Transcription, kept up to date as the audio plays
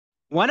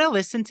Want to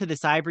listen to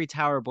this Ivory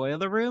Tower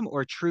Boiler Room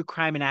or True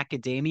Crime and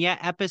Academia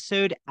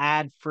episode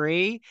ad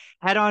free?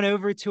 Head on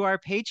over to our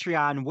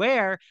Patreon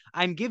where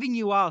I'm giving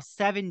you all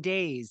 7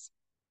 days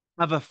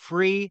of a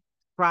free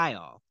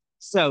trial.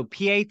 So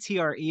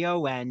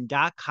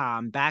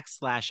patreon.com/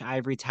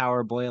 Ivory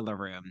Tower Boiler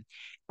Room.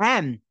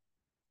 And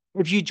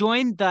if you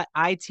join the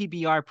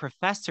ITBR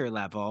professor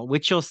level,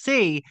 which you'll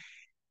see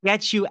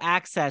gets you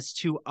access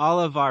to all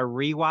of our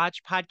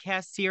rewatch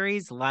podcast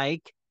series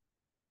like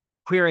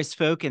Queer as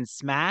Folk and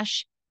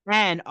Smash,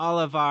 and all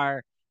of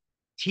our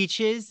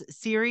Teaches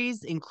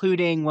series,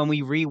 including when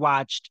we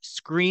rewatched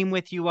Scream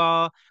with you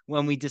all,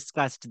 when we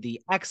discussed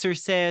The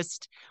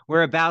Exorcist.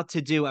 We're about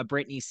to do a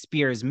Britney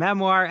Spears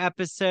memoir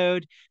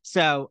episode.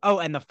 So, oh,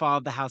 and The Fall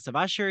of the House of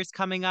Usher is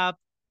coming up.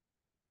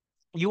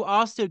 You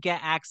also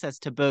get access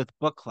to both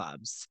book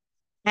clubs.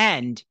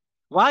 And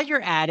while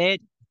you're at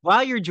it,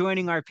 while you're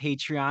joining our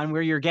Patreon,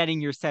 where you're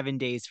getting your 7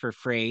 days for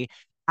free,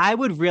 I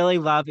would really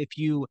love if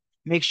you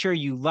make sure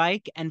you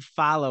like and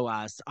follow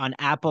us on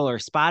Apple or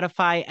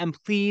Spotify, and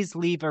please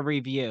leave a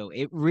review.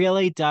 It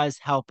really does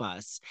help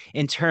us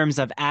in terms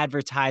of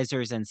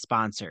advertisers and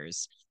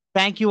sponsors.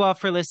 Thank you all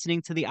for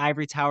listening to the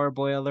Ivory Tower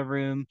Boiler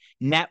Room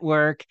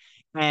Network.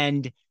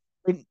 And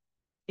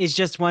is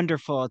just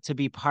wonderful to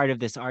be part of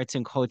this arts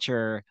and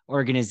culture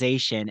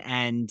organization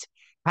and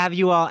have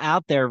you all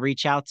out there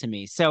reach out to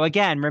me. So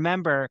again,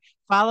 remember,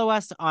 follow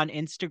us on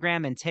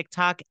Instagram and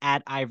TikTok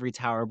at Ivory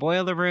Tower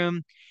Boiler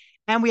Room.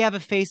 And we have a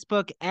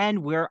Facebook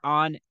and we're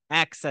on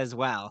X as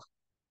well.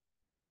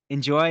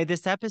 Enjoy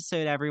this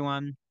episode,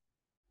 everyone.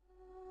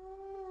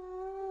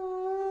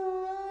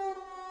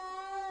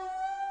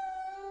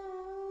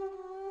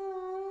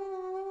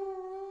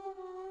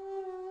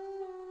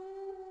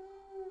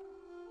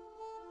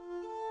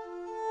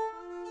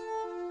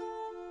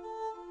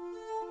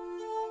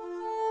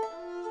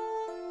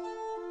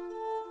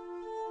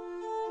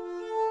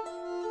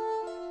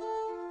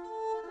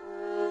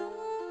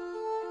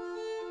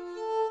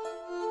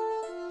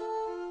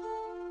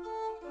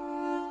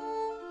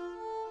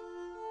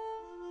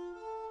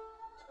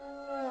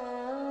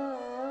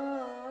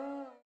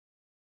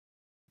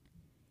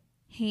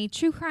 Hey,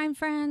 true crime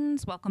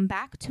friends. Welcome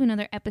back to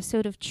another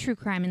episode of True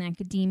Crime in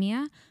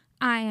Academia.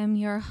 I am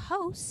your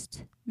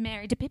host,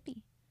 Mary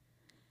DePippi.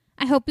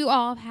 I hope you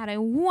all have had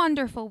a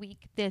wonderful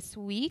week this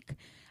week.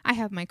 I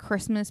have my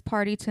Christmas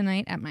party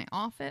tonight at my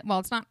office. Well,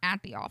 it's not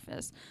at the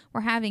office.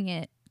 We're having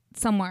it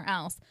somewhere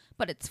else,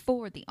 but it's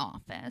for the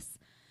office.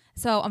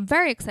 So I'm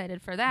very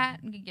excited for that.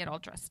 We can get all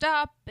dressed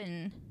up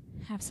and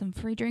have some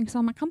free drinks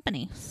on my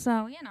company.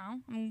 So,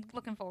 I'm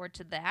looking forward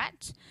to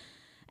that.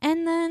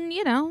 And then,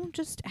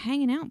 just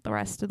hanging out the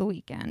rest of the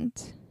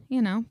weekend.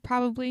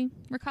 Probably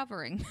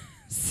recovering.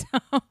 So,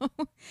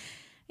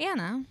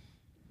 I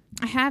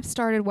have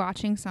started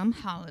watching some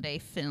holiday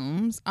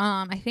films.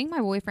 I think my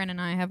boyfriend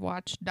and I have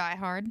watched Die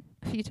Hard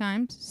a few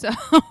times. So,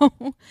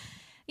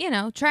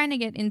 trying to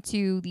get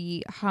into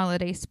the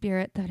holiday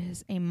spirit that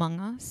is among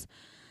us.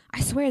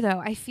 I swear, though,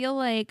 I feel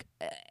like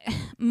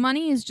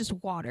money is just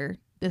water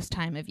this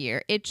time of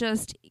year. It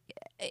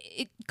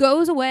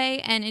goes away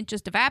and it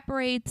just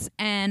evaporates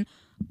and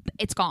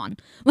it's gone.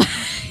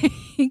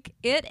 Like,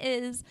 it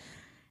is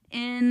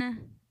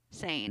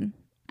insane.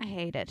 I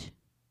hate it.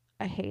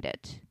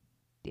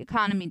 The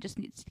economy just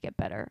needs to get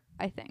better,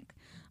 I think.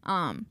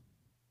 But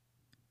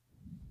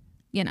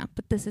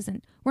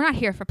we're not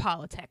here for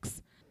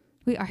politics.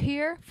 We are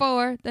here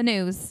for the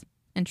news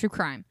and true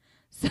crime.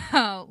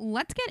 So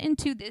let's get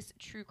into this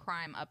true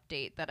crime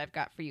update that I've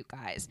got for you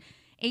guys.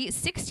 A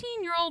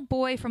 16-year-old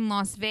boy from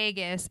Las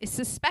Vegas is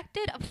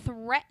suspected of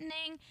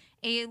threatening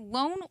a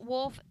lone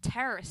wolf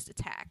terrorist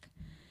attack.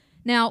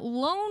 Now,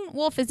 lone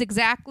wolf is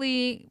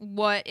exactly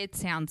what it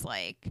sounds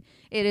like.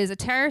 It is a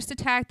terrorist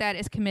attack that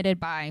is committed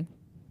by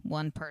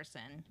one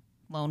person.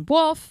 Lone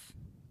wolf,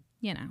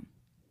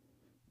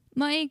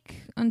 like,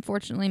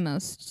 unfortunately,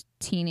 most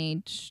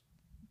teenage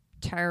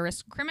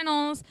terrorist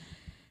criminals,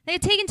 they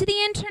have taken to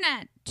the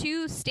internet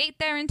to state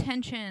their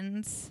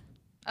intentions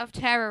of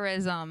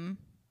terrorism,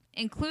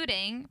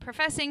 including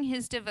professing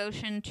his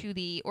devotion to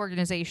the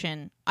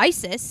organization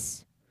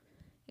ISIS.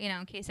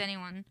 In case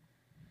anyone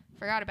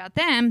forgot about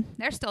them,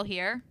 they're still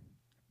here.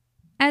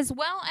 As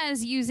well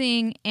as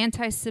using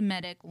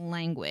anti-Semitic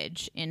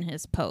language in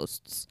his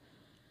posts.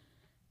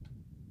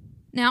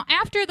 Now,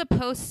 after the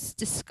post's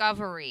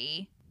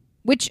discovery,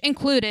 which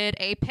included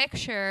a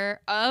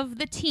picture of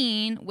the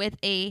teen with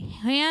a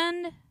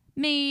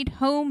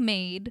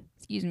homemade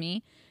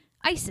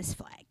ISIS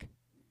flag,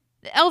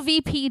 the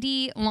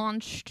LVPD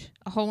launched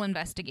a whole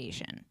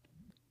investigation.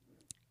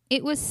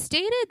 It was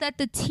stated that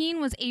the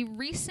teen was a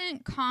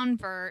recent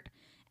convert,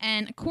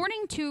 and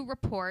according to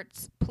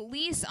reports,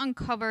 police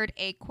uncovered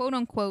a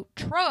quote-unquote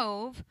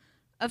trove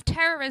of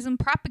terrorism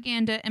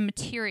propaganda and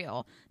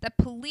material that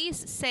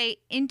police say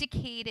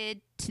indicated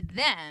to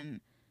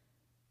them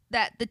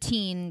that the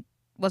teen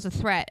was a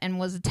threat and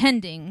was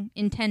intending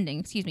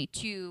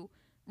to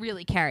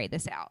really carry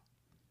this out.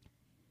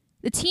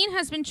 The teen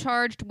has been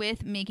charged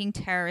with making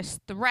terrorist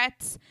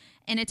threats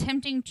and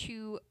attempting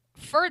to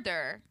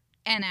further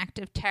an act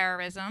of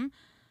terrorism,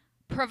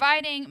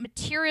 providing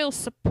material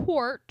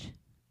support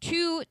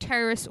to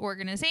terrorist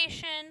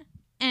organization,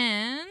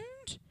 and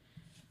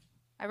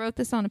I wrote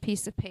this on a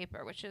piece of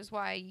paper, which is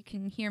why you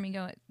can hear me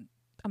go,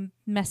 I'm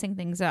messing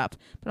things up,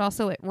 but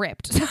also it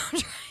ripped. So I'm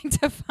trying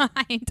to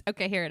find,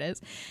 okay, here it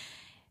is.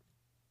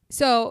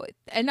 So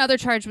another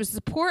charge was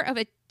support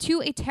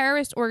to a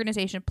terrorist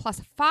organization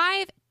plus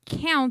 5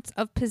 counts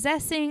of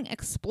possessing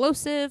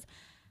explosive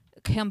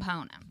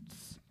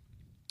components.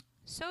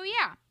 So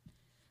yeah.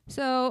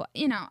 So,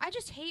 I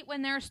just hate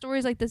when there are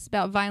stories like this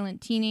about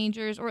violent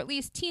teenagers, or at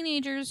least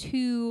teenagers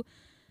who,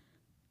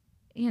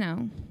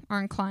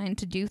 are inclined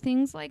to do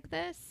things like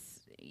this.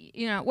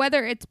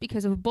 Whether it's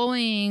because of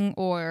bullying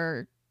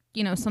or,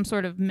 some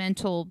sort of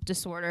mental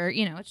disorder,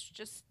 it's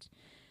just,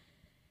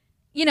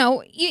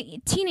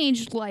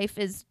 teenage life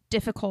is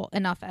difficult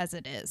enough as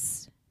it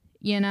is,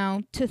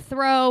 to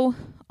throw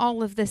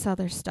all of this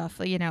other stuff,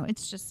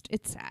 it's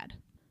sad.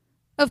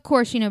 Of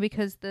course,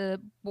 because the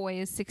boy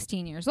is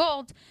 16 years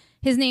old,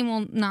 his name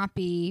will not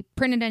be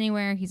printed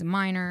anywhere. He's a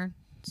minor.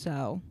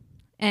 So,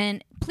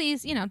 and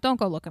please, don't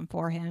go looking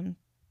for him.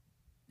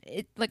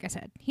 Like I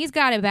said, he's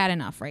got it bad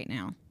enough right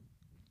now.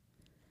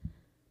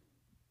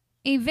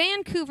 A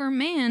Vancouver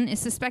man is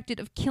suspected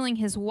of killing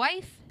his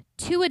wife,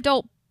 2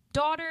 adult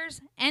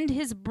daughters, and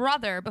his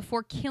brother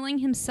before killing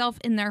himself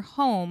in their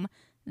home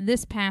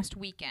this past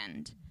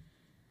weekend.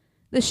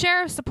 The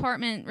sheriff's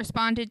department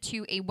responded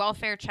to a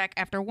welfare check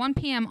after 1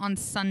 p.m. on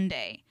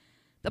Sunday.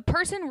 The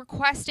person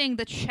requesting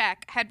the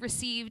check had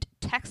received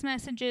text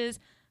messages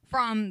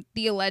from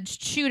the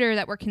alleged shooter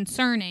that were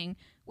concerning,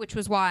 which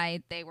was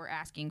why they were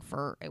asking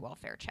for a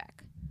welfare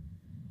check.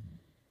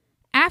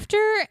 After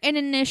an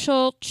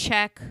initial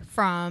check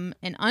from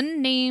an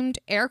unmanned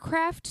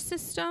aircraft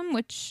system,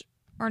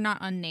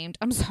 unmanned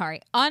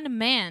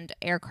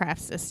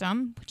aircraft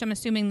system, which I'm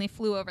assuming they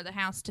flew over the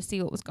house to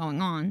see what was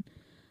going on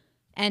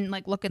and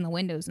look in the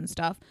windows and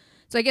stuff.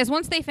 So I guess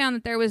once they found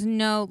that there was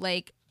no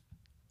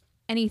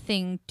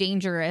anything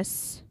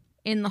dangerous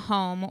in the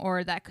home,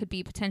 or that could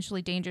be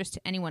potentially dangerous to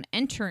anyone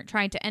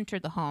trying to enter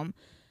the home,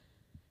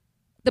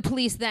 the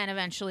police then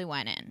eventually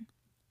went in.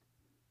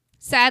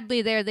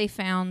 Sadly, there they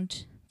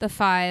found the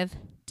 5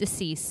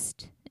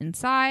 deceased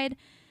inside,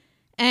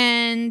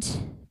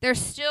 and there's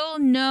still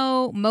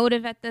no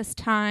motive at this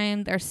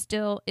time. There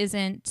still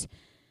isn't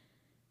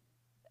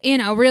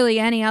really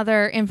any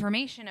other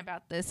information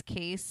about this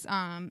case.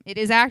 It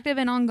is active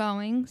and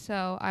ongoing,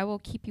 so I will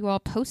keep you all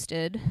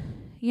posted,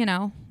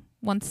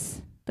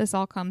 once this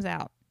all comes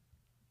out.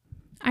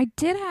 I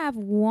did have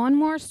one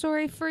more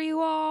story for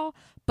you all,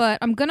 but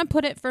I'm going to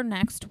put it for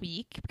next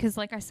week because,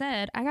 like I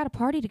said, I got a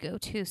party to go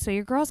to, so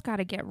your girls got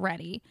to get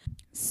ready.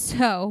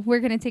 So we're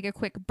going to take a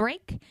quick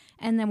break,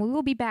 and then we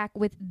will be back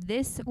with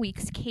this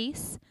week's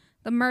case,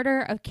 the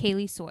murder of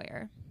Kaylee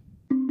Sawyer.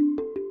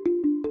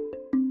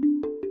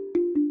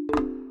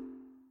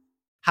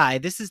 Hi,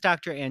 this is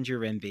Dr. Andrew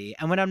Rimby,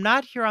 and when I'm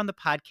not here on the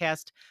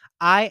podcast,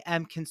 I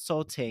am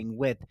consulting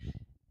with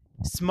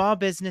small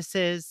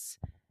businesses,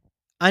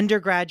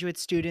 undergraduate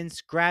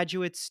students,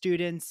 graduate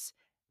students,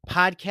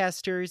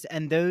 podcasters,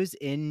 and those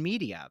in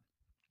media.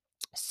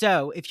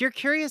 So if you're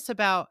curious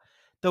about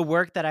the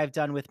work that I've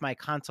done with my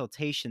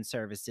consultation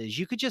services,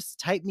 you could just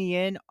type me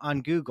in on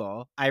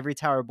Google, Ivory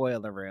Tower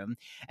Boiler Room,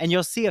 and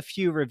you'll see a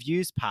few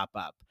reviews pop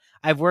up.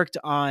 I've worked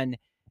on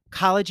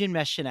college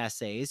admission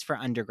essays for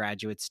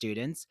undergraduate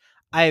students.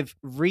 I've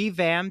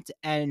revamped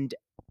and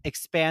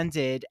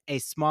expanded a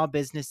small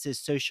business's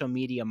social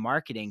media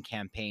marketing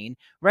campaign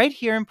right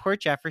here in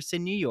Port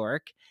Jefferson, New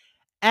York.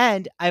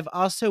 And I've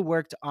also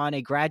worked on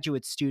a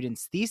graduate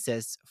student's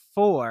thesis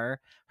for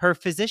her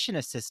physician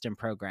assistant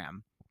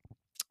program.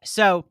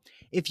 So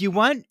if you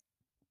want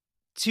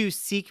to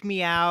seek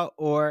me out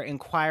or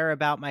inquire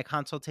about my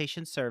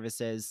consultation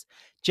services,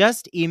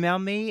 just email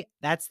me.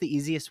 That's the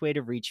easiest way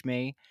to reach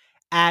me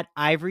at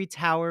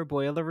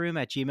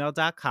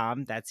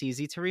ivorytowerboilerroom@gmail.com. That's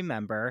easy to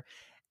remember.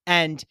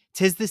 And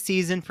 'tis the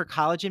season for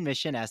college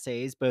admission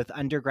essays, both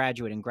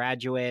undergraduate and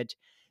graduate,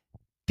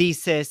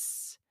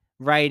 thesis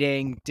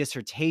writing,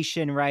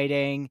 dissertation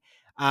writing.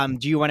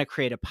 Do you want to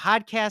create a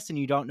podcast and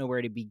you don't know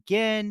where to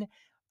begin?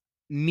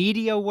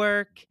 Media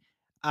work,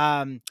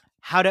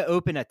 how to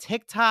open a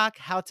TikTok,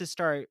 how to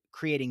start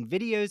creating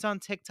videos on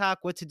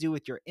TikTok, what to do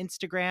with your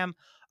Instagram.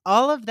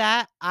 All of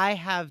that I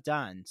have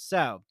done.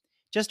 So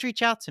just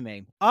reach out to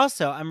me.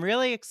 Also, I'm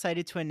really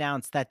excited to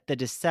announce that the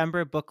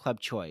December book club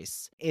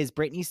choice is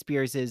Britney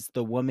Spears'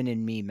 The Woman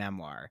in Me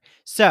memoir.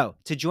 So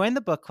to join the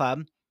book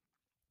club,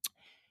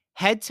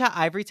 head to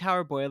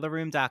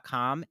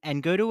ivorytowerboilerroom.com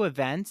and go to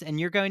events, and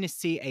you're going to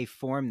see a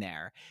form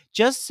there,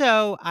 just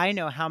so I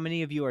know how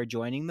many of you are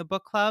joining the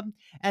book club.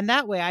 And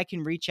that way I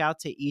can reach out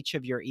to each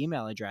of your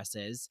email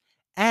addresses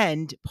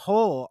and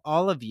poll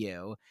all of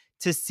you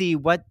to see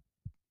what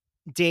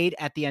date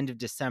at the end of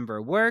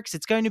December works.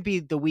 It's going to be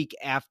the week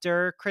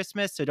after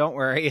Christmas, so don't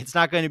worry. It's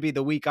not going to be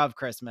the week of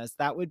Christmas.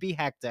 That would be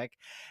hectic.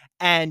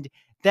 And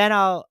Then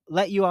I'll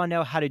let you all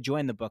know how to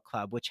join the book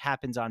club, which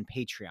happens on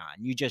Patreon.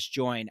 You just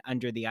join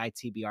under the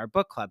ITBR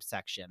book club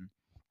section.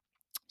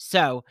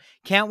 So,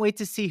 can't wait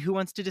to see who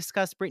wants to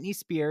discuss Britney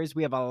Spears.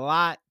 We have a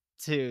lot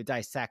to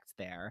dissect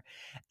there.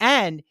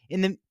 And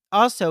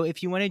also,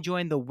 if you want to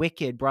join the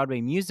Wicked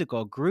Broadway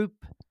musical group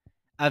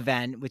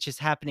event, which is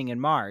happening in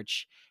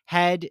March,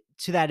 head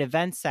to that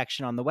events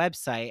section on the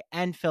website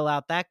and fill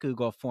out that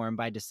Google form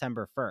by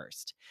December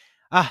 1st.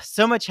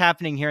 So much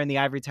happening here in the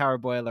Ivory Tower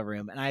Boiler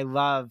Room, and I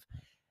love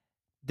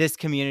this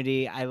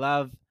community. I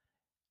love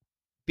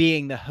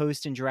being the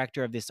host and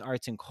director of this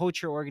arts and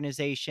culture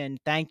organization.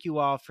 Thank you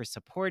all for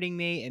supporting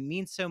me. It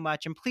means so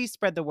much. And please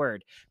spread the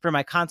word for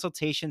my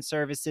consultation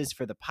services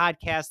for the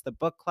podcast, the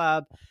book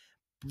club,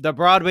 the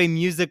Broadway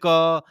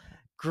musical,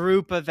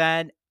 group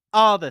event,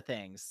 all the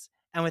things.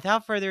 And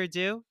without further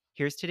ado,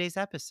 here's today's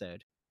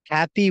episode.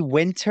 Happy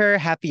winter,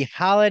 happy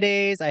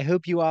holidays. I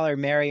hope you all are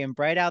merry and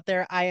bright out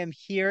there. I am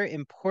here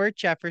in Port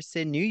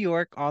Jefferson, New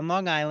York, on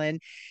Long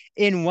Island,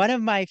 in one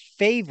of my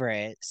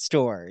favorite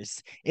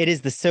stores. It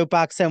is the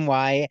Soapbox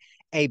NY,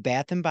 a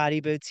bath and body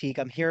boutique.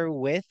 I'm here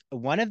with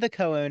one of the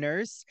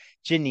co-owners,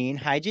 Janine.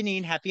 Hi,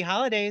 Janine. Happy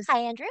holidays. Hi,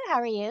 Andrew.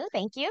 How are you?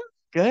 Thank you.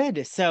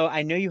 Good. So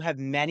I know you have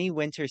many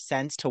winter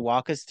scents to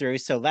walk us through.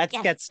 So let's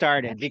get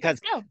started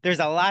because there's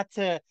a lot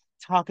to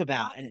talk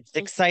about and it's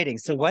exciting.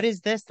 So what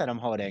is this that I'm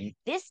holding?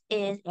 This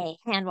is a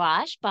hand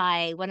wash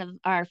by one of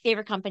our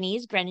favorite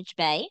companies, Greenwich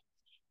Bay.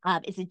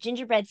 It's a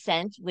gingerbread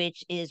scent,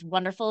 which is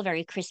wonderful,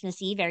 very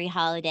Christmassy, very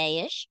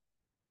holiday-ish.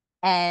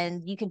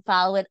 And you can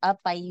follow it up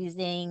by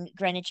using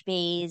Greenwich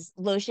Bay's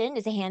lotion.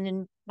 It's a hand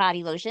and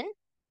body lotion.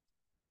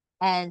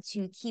 And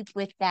to keep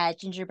with that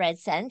gingerbread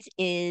scent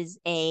is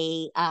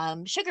a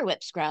sugar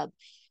whip scrub.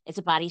 It's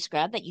a body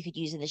scrub that you could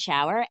use in the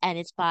shower, and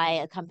it's by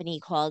a company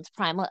called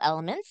Primal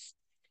Elements.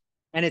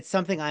 And it's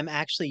something I'm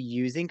actually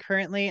using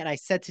currently. And I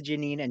said to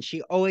Janine, and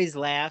she always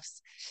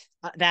laughs,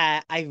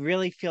 that I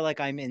really feel like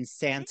I'm in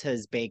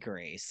Santa's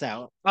bakery.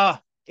 So,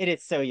 it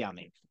is so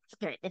yummy. It's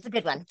good. It's a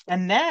good one.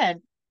 And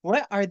then,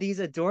 what are these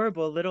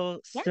adorable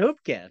little soap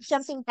gifts?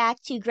 Jumping back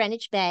to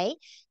Greenwich Bay,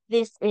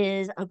 this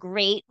is a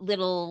great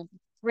little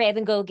grab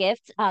and go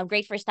gift,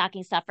 great for a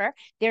stocking stuffer.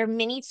 They're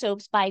mini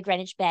soaps by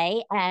Greenwich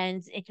Bay,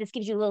 and it just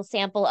gives you a little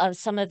sample of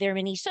some of their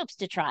mini soaps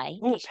to try.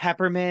 Ooh,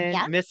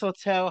 peppermint,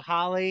 mistletoe,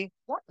 holly,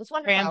 it's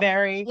wonderful.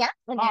 Cranberry. Yeah,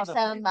 and there's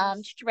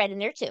some gingerbread in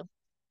there too.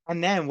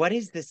 And then what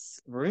is this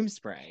room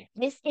spray?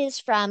 This is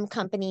from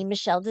company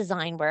Michelle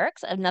Design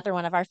Works, another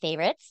one of our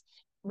favorites.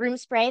 Room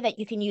spray that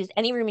you can use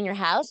any room in your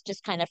house,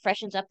 just kind of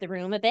freshens up the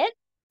room a bit.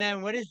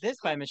 And what is this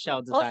by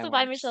Michelle Design Works? Also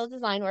by Michelle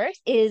Design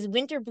Works is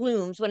Winter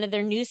Blooms, one of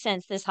their new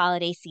scents this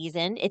holiday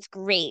season. It's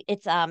great.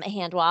 It's a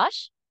hand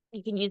wash.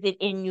 You can use it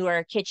in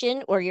your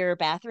kitchen or your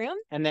bathroom.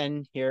 And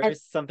then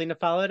here's something to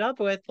follow it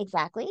up with.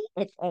 Exactly.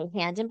 It's a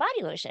hand and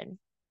body lotion.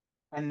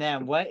 And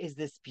then what is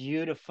this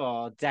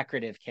beautiful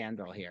decorative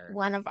candle here?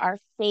 One of our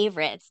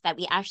favorites that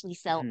we actually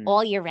sell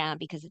all year round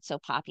because it's so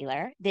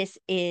popular. This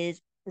is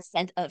the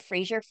scent of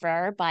Fraser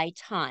Fir by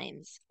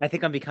Times. I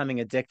think I'm becoming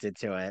addicted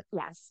to it.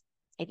 Yes.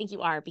 I think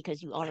you are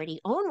because you already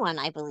own one,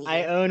 I believe.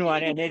 I own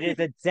one, and it is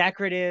a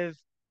decorative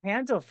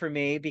candle for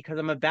me because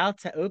I'm about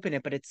to open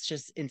it, but it's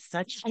just in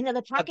such a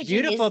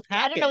beautiful package.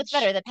 I don't know what's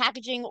better, the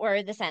packaging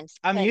or the scent.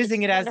 I'm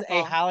using it as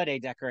a holiday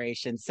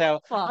decoration.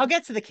 So I'll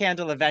get to the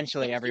candle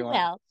eventually, everyone.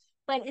 You will.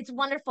 But it's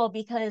wonderful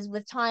because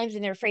with Times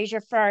and their Fraser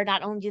Fir,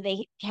 not only do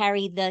they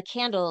carry the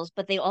candles,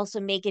 but they also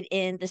make it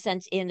in the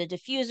scent in the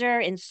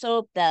diffuser, in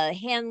soap, the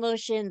hand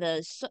lotion,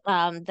 the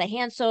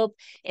hand soap.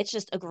 It's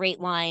just a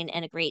great line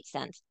and a great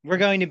scent. We're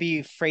going to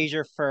be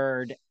Fraser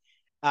Fir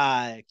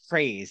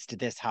crazed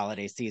this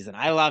holiday season.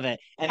 I love it.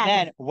 And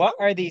then what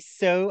are these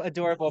so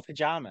adorable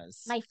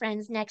pajamas? My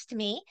friends next to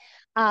me,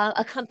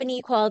 a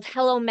company called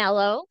Hello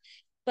Mellow.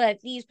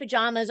 But these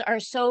pajamas are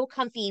so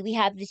comfy. We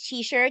have the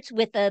t-shirts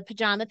with the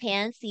pajama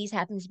pants. These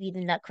happen to be the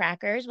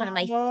Nutcrackers, one of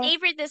my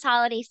favorite this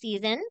holiday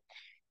season.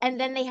 And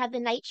then they have the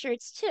night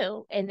shirts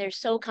too, and they're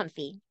so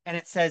comfy. And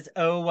it says,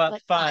 "Oh,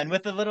 what fun,"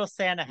 with the little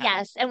Santa hat.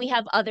 Yes, and we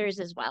have others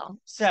as well.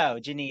 So,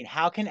 Janine,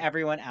 how can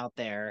everyone out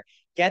there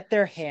get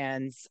their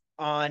hands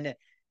on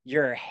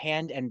your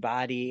hand and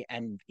body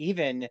and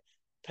even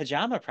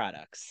pajama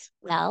products?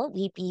 Well,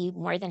 we'd be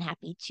more than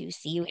happy to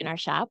see you in our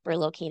shop. We're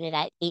located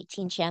at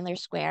 18 Chandler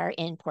Square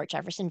in Port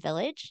Jefferson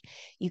Village.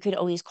 You could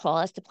always call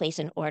us to place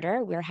an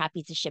order. We're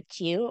happy to ship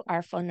to you.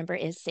 Our phone number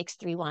is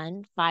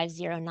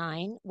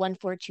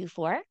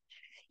 631-509-1424.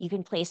 You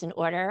can place an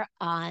order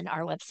on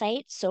our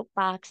website,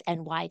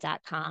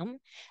 soapboxny.com.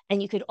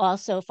 And you could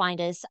also find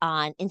us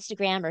on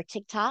Instagram or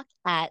TikTok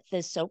at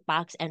the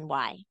Soapbox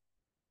NY.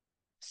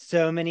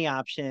 So many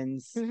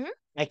options.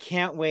 I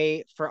can't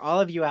wait for all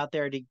of you out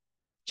there to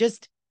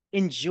just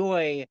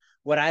enjoy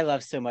what I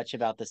love so much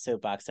about the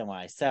Soapbox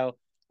NY. So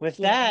with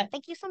that,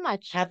 thank you so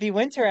much. Happy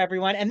winter,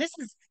 everyone. And this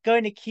is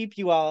going to keep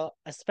you all,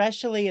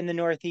 especially in the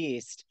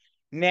Northeast,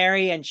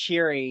 merry and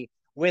cheery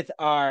with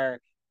our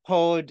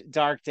cold,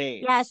 dark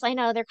days. Yes, I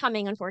know they're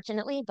coming,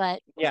 unfortunately, but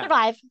we'll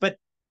survive. But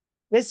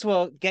This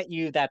will get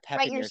you that pep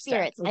Right, in your your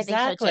step. spirits. I think so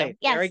too. Exactly.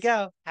 There we Yes.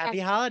 go. Happy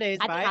Yes. holidays.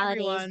 Happy Bye,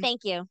 holidays. everyone.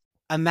 Thank you.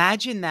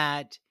 Imagine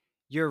that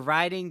you're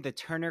riding the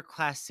Turner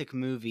Classic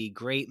Movie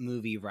Great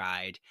Movie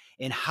Ride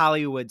in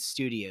Hollywood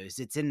studios.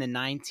 It's in the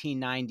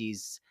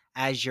 1990s.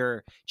 As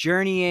you're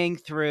journeying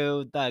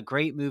through the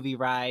Great Movie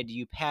Ride,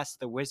 you pass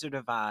the Wizard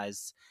of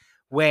Oz,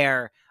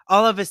 where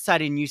all of a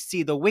sudden you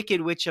see the Wicked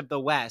Witch of the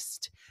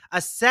West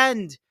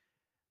ascend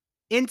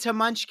into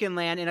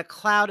Munchkinland in a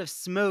cloud of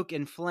smoke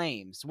and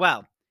flames.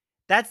 Well,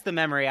 that's the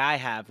memory I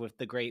have with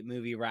the Great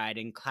Movie Ride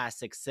in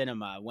classic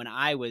cinema when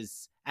I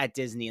was at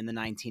Disney in the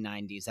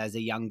 1990s as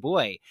a young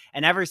boy.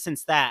 And ever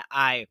since that,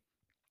 I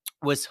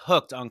was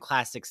hooked on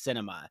classic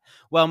cinema.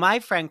 Well, my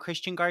friend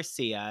Christian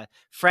Garcia,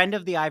 friend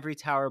of the Ivory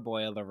Tower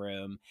Boiler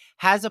Room,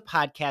 has a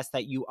podcast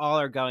that you all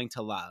are going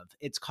to love.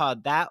 It's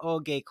called That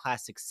Old Gay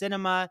Classic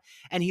Cinema,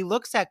 and he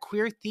looks at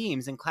queer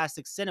themes in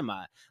classic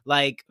cinema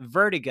like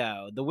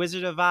Vertigo, The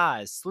Wizard of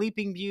Oz,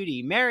 Sleeping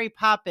Beauty, Mary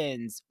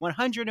Poppins,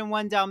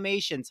 101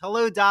 Dalmatians,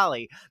 Hello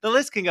Dolly. The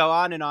list can go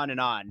on and on and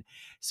on.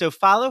 So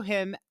follow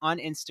him on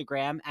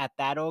Instagram at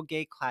That Old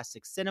Gay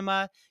Classic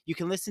Cinema. You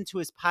can listen to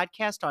his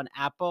podcast on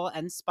Apple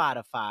and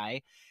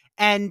Spotify.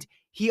 And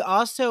he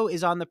also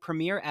is on the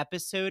premiere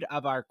episode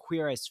of our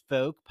Queer as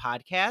Folk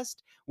podcast,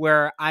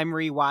 where I'm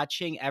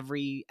rewatching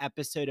every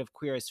episode of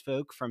Queer as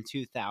Folk from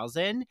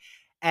 2000.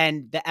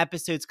 And the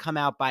episodes come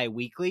out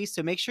bi-weekly.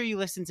 So make sure you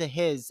listen to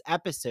his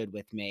episode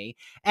with me.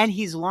 And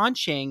he's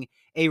launching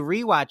a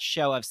rewatch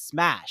show of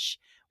Smash,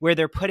 where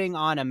they're putting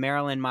on a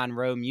Marilyn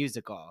Monroe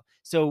musical.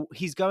 So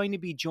he's going to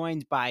be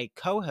joined by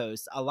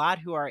co-hosts, a lot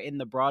who are in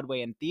the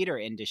Broadway and theater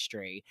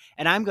industry,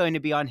 and I'm going to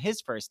be on his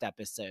first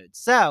episode.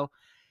 So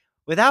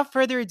without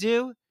further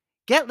ado,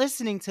 get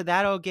listening to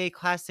That Old Gay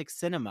Classic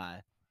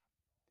Cinema.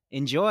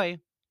 Enjoy.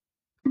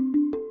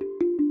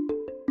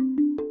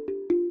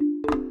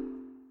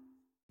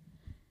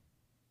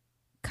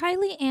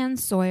 Kaylee Ann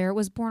Sawyer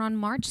was born on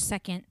March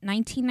 2nd,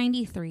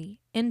 1993,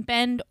 in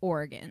Bend,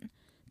 Oregon,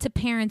 to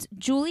parents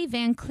Julie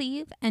Van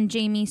Cleve and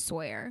Jamie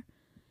Sawyer.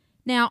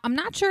 Now, I'm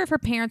not sure if her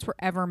parents were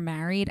ever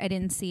married. I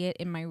didn't see it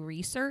in my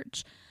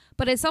research.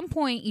 But at some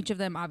point, each of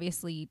them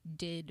obviously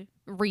did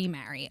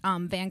remarry.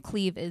 Van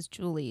Cleve is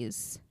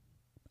Julie's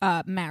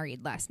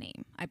married last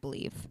name, I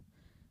believe.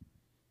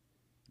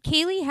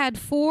 Kaylee had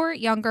 4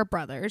 younger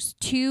brothers,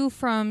 2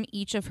 from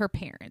each of her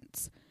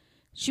parents.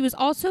 She was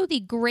also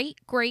the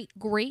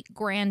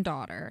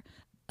great-great-great-granddaughter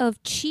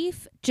of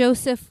Chief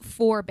Joseph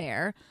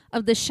Forebear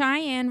of the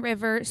Cheyenne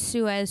River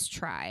Suez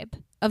tribe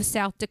of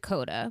South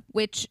Dakota,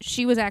 which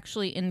she was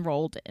actually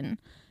enrolled in.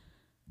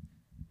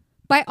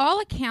 By all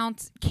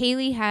accounts,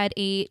 Kaylee had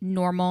a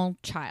normal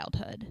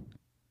childhood.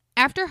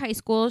 After high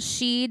school,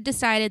 she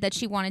decided that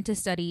she wanted to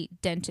study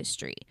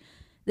dentistry.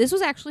 This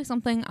was actually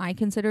something I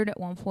considered at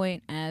one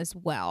point as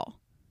well.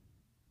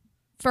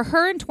 For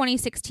her in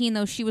 2016,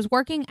 though, she was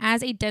working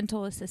as a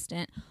dental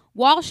assistant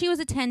while she was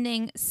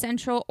attending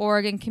Central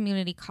Oregon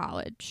Community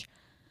College.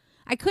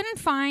 I couldn't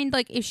find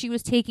if she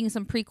was taking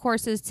some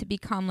pre-courses to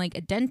become a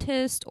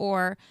dentist,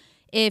 or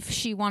if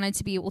she wanted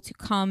to be able to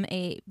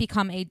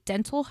become a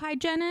dental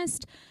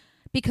hygienist,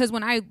 because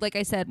when I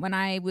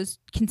was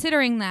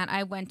considering that,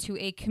 I went to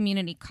a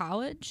community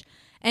college,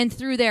 and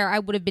through there I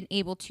would have been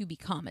able to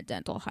become a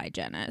dental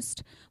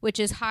hygienist, which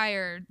is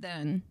higher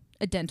than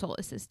a dental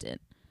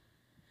assistant.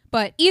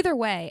 But either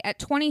way, at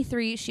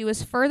 23, she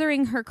was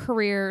furthering her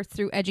career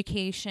through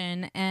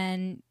education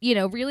and,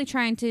 really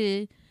trying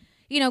to,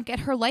 get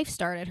her life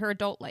started, her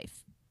adult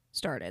life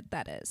started,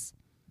 that is.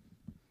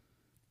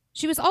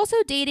 She was also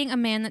dating a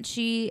man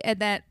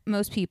that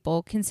most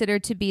people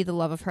considered to be the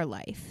love of her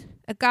life,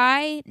 a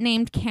guy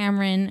named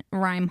Cameron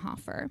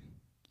Reimhofer.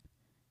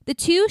 The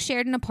two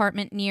shared an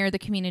apartment near the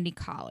community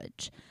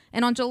college,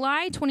 and on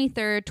July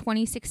 23rd,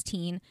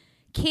 2016,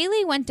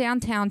 Kaylee went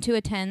downtown to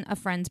attend a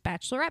friend's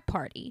bachelorette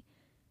party.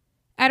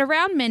 At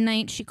around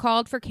midnight, she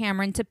called for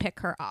Cameron to pick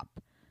her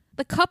up.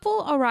 The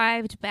couple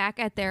arrived back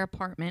at their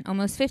apartment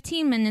almost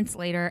 15 minutes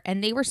later,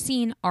 and they were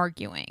seen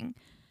arguing.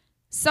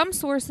 Some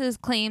sources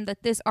claim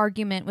that this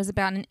argument was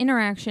about an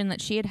interaction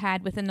that she had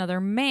had with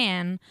another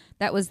man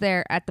that was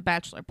there at the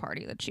bachelor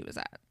party that she was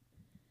at.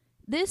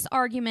 This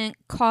argument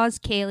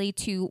caused Kaylee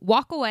to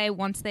walk away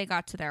once they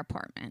got to their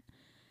apartment.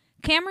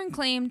 Cameron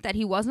claimed that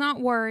he was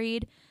not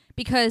worried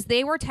because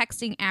they were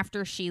texting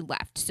after she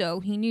left, so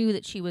he knew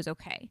that she was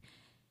okay.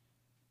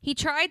 He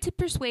tried to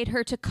persuade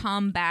her to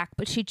come back,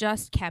 but she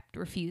just kept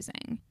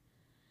refusing.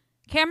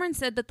 Cameron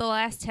said that the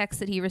last text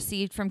that he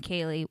received from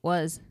Kaylee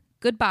was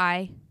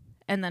goodbye,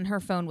 and then her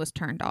phone was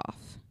turned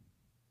off.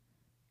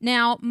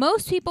 Now,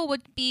 most people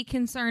would be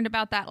concerned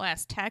about that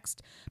last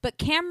text, but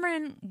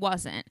Cameron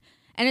wasn't.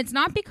 And it's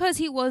not because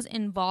he was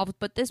involved,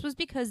 but this was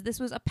because this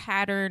was a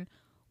pattern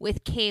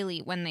with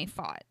Kaylee when they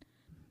fought.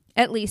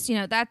 At least,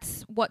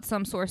 that's what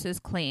some sources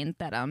claim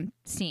that I'm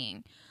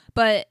seeing.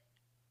 But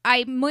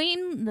I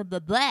mainly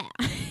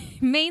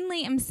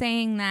am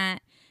saying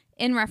that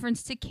in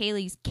reference to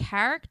Kaylee's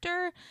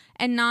character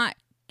and not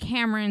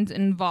Cameron's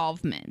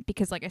involvement.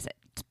 Because like I said,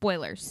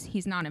 spoilers,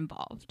 he's not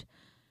involved.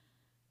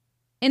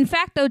 In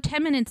fact, though,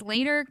 10 minutes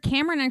later,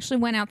 Cameron actually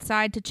went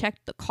outside to check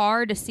the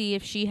car to see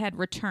if she had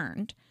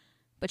returned,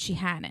 but she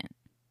hadn't.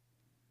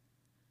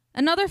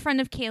 Another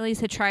friend of Kaylee's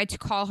had tried to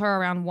call her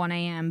around 1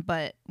 a.m.,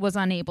 but was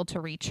unable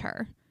to reach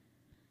her.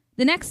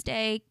 The next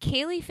day,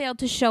 Kaylee failed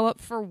to show up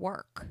for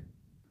work.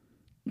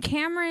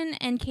 Cameron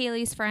and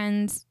Kaylee's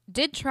friends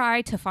did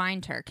try to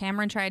find her.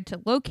 Cameron tried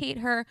to locate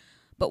her,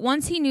 but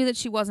once he knew that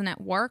she wasn't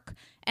at work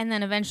and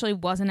then eventually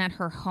wasn't at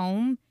her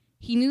home,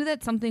 he knew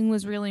that something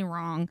was really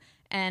wrong,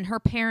 and her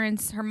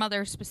parents, her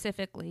mother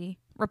specifically,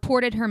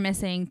 reported her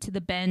missing to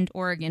the Bend,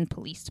 Oregon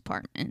Police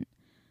Department.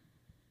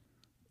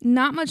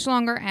 Not much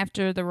longer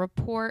after the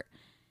report,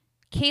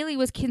 Kaylee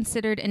was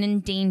considered an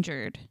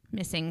endangered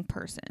missing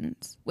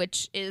persons,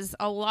 which is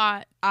a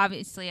lot,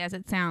 obviously, as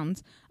it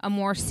sounds, a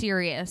more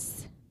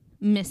serious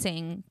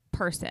missing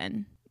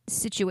person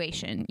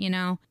situation, you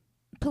know.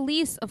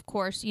 Police, of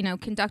course,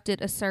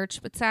 conducted a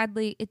search, but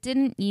sadly, it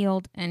didn't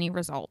yield any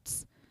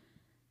results.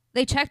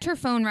 They checked her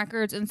phone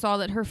records and saw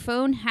that her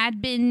phone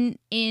had been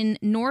in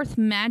North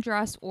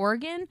Madras,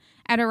 Oregon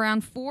at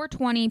around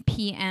 4:20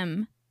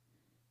 p.m.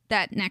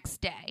 that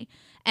next day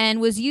and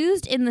was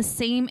used in the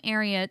same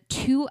area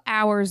 2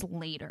 hours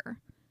later.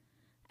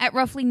 At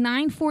roughly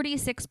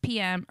 9:46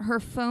 p.m., her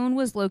phone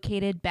was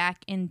located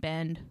back in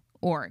Bend,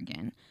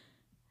 Oregon.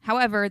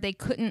 However, they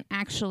couldn't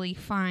actually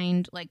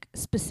find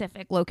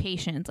specific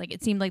locations.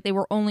 It seemed like they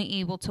were only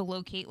able to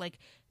locate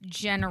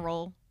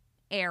general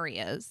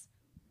areas.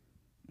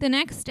 The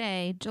next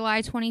day,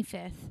 July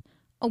 25th,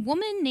 a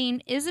woman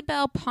named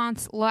Isabel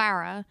Ponce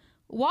Lara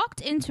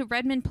walked into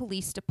Redmond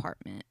Police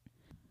Department.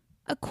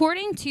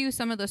 According to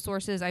some of the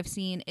sources I've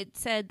seen, it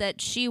said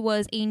that she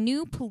was a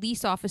new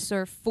police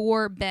officer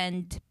for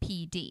Bend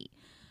PD,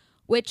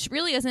 which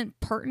really isn't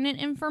pertinent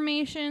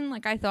information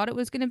like I thought it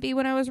was going to be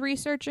when I was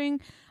researching.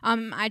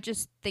 I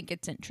just think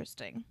it's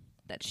interesting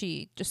that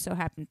she just so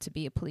happened to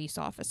be a police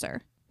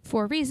officer,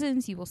 for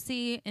reasons you will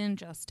see in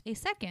just a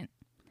second.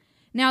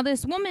 Now,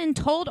 this woman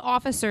told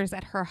officers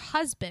that her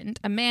husband,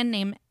 a man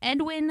named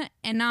Edwin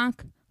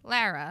Enoch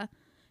Lara,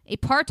 a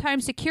part-time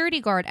security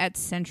guard at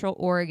Central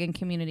Oregon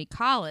Community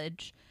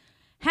College,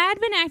 had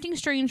been acting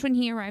strange when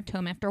he arrived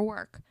home after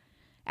work.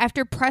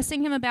 After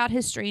pressing him about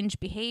his strange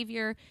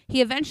behavior,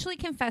 he eventually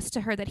confessed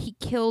to her that he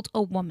killed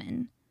a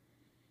woman.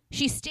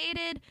 She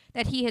stated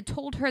that he had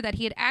told her that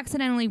he had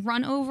accidentally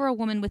run over a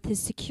woman with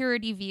his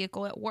security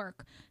vehicle at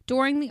work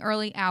during the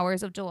early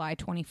hours of July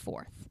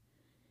 24th.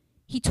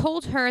 He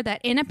told her that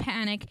in a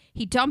panic,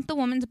 he dumped the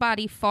woman's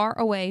body far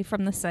away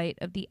from the site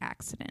of the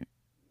accident.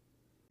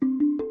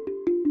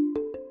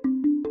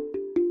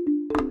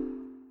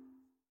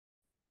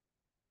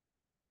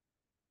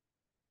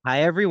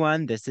 Hi,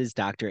 everyone. This is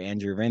Dr.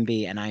 Andrew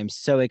Rimby, and I am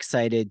so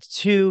excited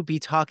to be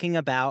talking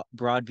about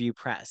Broadview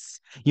Press.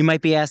 You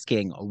might be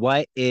asking,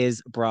 what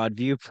is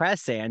Broadview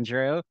Press,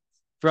 Andrew?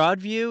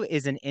 Broadview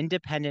is an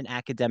independent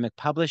academic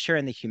publisher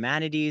in the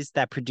humanities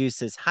that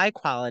produces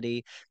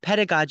high-quality,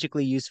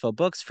 pedagogically useful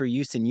books for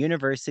use in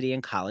university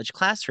and college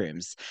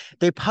classrooms.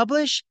 They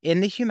publish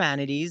in the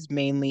humanities,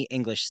 mainly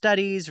English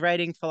studies,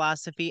 writing,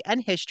 philosophy,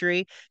 and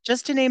history,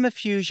 just to name a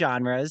few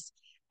genres.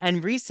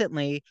 And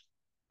recently,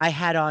 I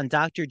had on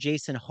Dr.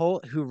 Jason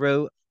Holt, who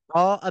wrote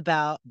all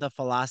about the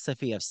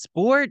philosophy of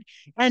sport.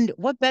 And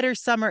what better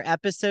summer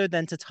episode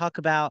than to talk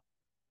about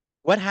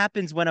what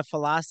happens when a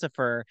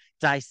philosopher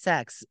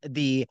dissects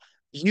the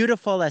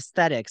beautiful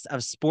aesthetics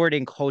of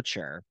sporting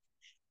culture.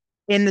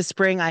 In the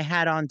spring, I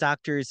had on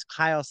Doctors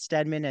Kyle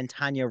Stedman and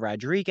Tanya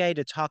Rodriguez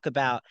to talk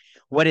about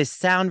what is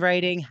sound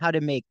writing, how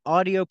to make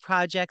audio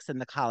projects in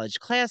the college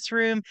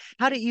classroom,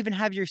 how to even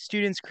have your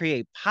students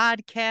create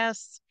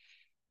podcasts.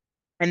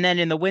 And then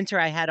in the winter,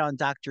 I had on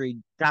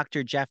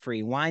Dr.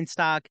 Jeffrey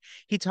Weinstock.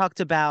 He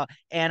talked about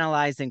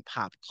analyzing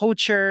pop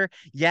culture.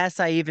 Yes,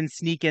 I even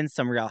sneak in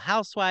some Real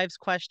Housewives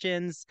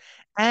questions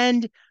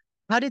and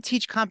how to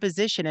teach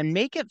composition and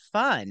make it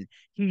fun.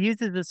 He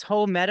uses this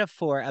whole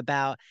metaphor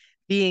about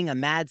being a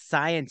mad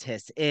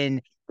scientist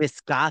in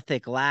this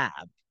Gothic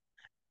lab.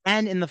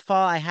 And in the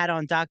fall, I had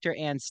on Dr.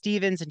 Ann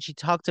Stevens, and she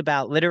talked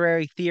about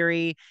literary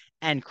theory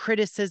and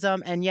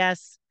criticism. And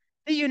yes,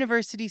 the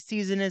university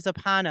season is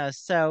upon us.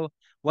 So,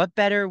 what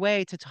better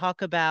way to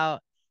talk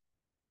about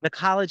the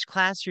college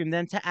classroom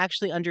than to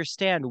actually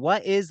understand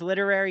what is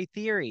literary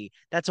theory?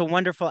 That's a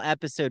wonderful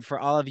episode for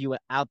all of you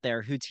out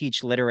there who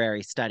teach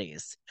literary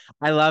studies.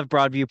 I love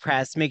Broadview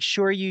Press. Make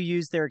sure you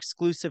use their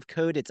exclusive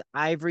code. It's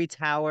Ivory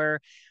Tower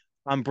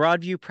on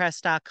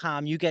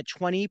broadviewpress.com. You get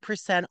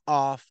 20%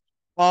 off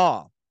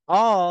all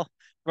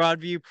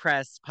Broadview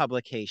Press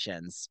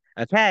publications.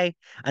 Okay,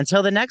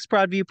 until the next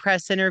Broadview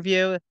Press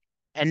interview.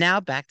 And now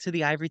back to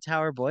the Ivory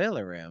Tower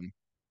Boiler Room.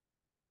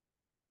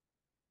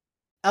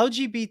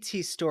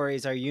 LGBT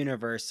stories are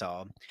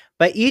universal,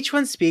 but each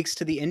one speaks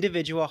to the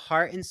individual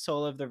heart and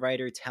soul of the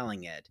writer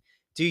telling it.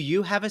 Do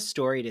you have a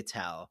story to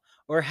tell?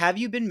 Or have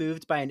you been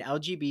moved by an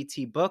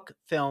LGBT book,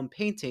 film,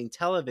 painting,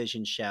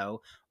 television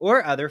show,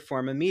 or other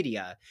form of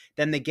media?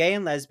 Then the Gay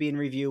and Lesbian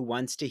Review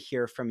wants to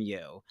hear from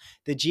you.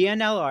 The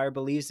GNLR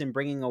believes in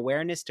bringing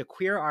awareness to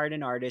queer art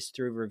and artists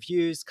through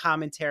reviews,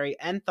 commentary,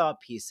 and thought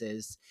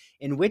pieces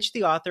in which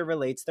the author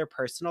relates their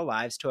personal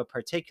lives to a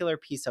particular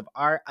piece of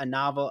art, a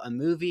novel, a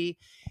movie.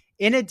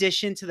 In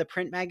addition to the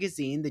print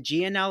magazine, the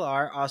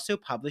GNLR also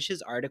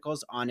publishes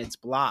articles on its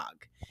blog.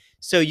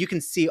 So you can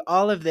see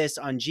all of this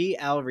on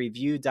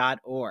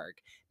glreview.org.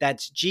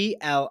 That's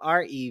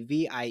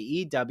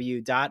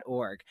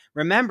glreview.org.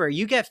 Remember,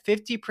 you get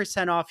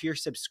 50% off your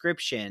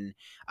subscription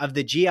of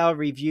the GL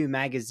Review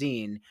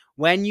magazine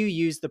when you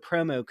use the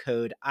promo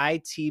code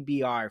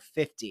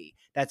ITBR50.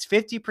 That's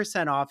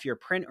 50% off your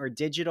print or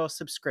digital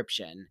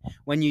subscription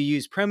when you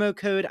use promo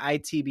code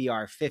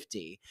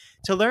ITBR50.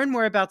 To learn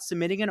more about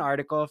submitting an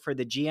article for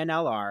the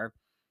GNLR,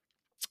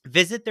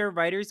 visit their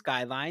writer's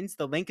guidelines.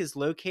 The link is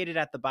located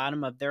at the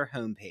bottom of their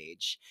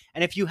homepage.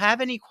 And if you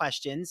have any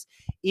questions,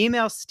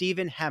 email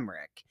Stephen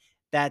Hemrick.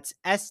 That's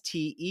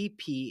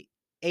STEPHEN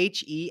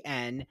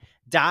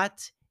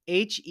dot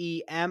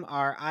HEMRICK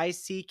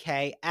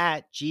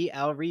at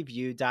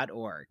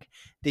glreview.org.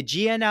 The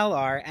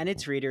GNLR and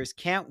its readers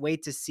can't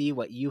wait to see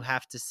what you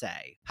have to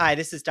say. Hi,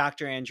 this is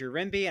Dr. Andrew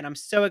Rimby, and I'm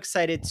so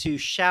excited to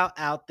shout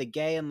out the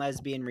Gay and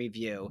Lesbian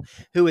Review,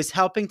 who is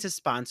helping to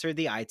sponsor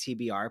the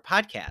ITBR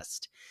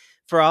podcast.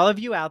 For all of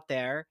you out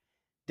there,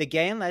 the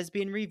Gay and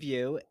Lesbian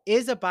Review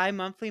is a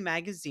bi-monthly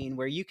magazine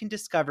where you can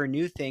discover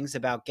new things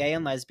about gay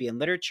and lesbian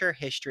literature,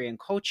 history, and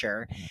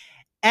culture.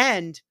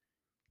 And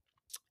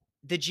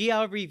the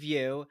GL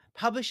Review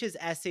publishes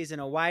essays in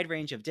a wide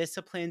range of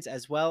disciplines,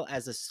 as well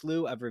as a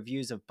slew of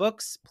reviews of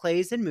books,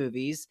 plays, and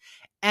movies,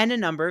 and a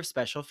number of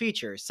special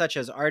features, such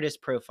as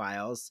artist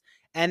profiles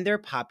and their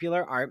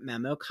popular art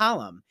memo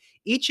column.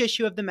 Each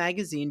issue of the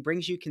magazine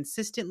brings you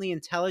consistently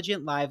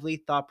intelligent,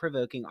 lively,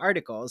 thought-provoking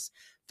articles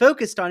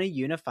focused on a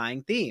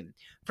unifying theme.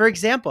 For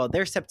example,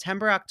 their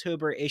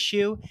September-October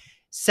issue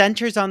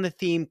centers on the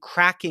theme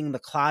Cracking the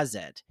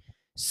Closet.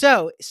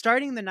 So,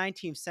 starting in the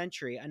 19th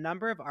century, a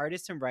number of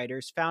artists and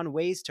writers found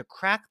ways to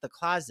crack the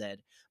closet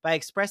by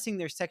expressing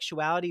their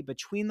sexuality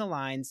between the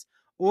lines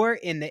or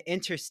in the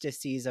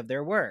interstices of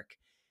their work.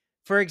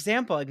 For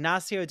example,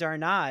 Ignacio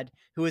Darnad,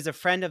 who is a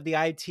friend of the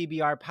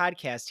ITBR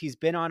podcast, he's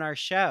been on our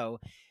show,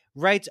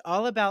 writes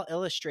all about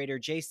illustrator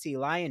J.C.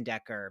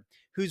 Leyendecker,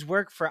 whose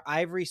work for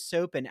Ivory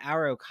Soap and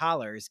Arrow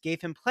Collars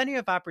gave him plenty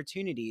of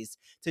opportunities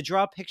to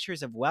draw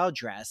pictures of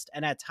well-dressed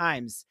and at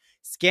times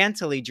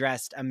scantily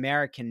dressed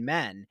American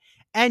men.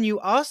 And you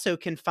also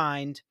can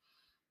find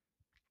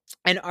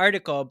an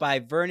article by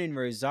Vernon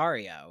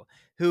Rosario,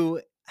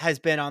 who has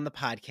been on the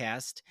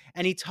podcast,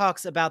 and he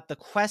talks about the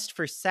quest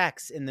for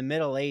sex in the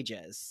Middle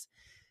Ages.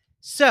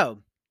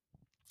 So,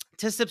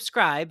 to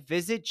subscribe,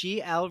 visit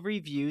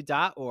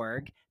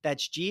glreview.org.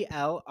 That's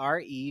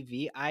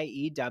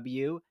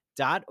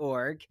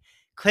glreview.org.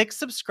 Click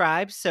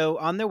subscribe. So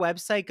on their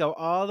website, go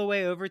all the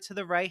way over to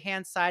the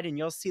right-hand side and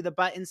you'll see the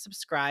button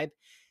subscribe.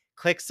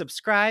 Click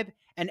subscribe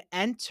and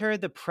enter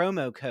the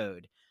promo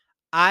code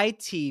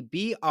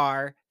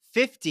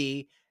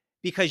ITBR50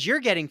 because you're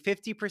getting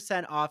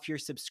 50% off your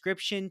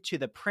subscription to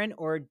the print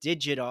or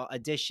digital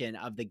edition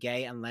of the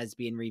Gay and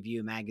Lesbian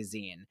Review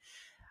magazine.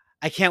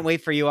 I can't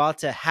wait for you all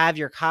to have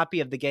your copy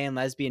of the Gay and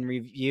Lesbian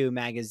Review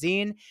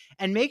magazine,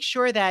 and make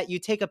sure that you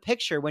take a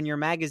picture when your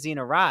magazine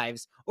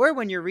arrives or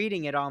when you're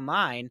reading it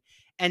online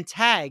and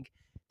tag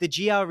the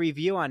GL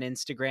Review on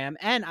Instagram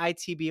and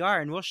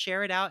ITBR, and we'll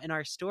share it out in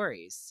our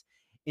stories.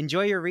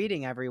 Enjoy your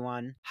reading,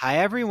 everyone. Hi,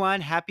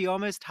 everyone. Happy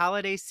almost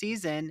holiday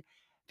season.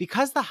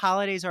 Because the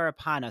holidays are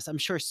upon us, I'm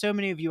sure so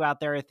many of you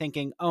out there are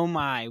thinking, oh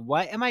my,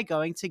 what am I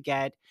going to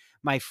get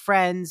my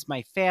friends,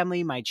 my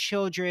family, my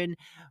children,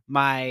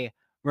 my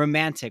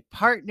romantic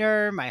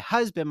partner, my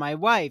husband, my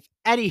wife,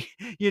 any,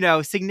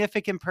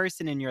 significant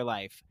person in your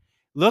life?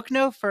 Look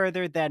no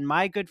further than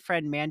my good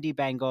friend Mandy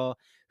Bengal,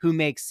 who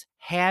makes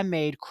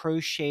handmade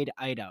crocheted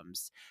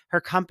items. Her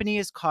company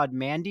is called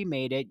Mandy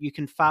Made It. You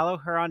can follow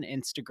her on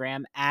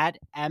Instagram at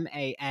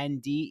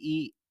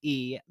MANDEE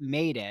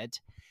Made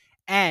It,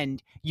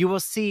 and you will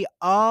see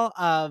all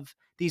of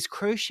these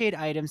crocheted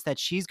items that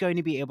she's going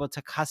to be able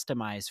to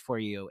customize for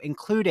you,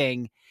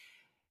 including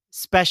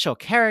special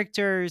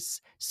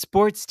characters,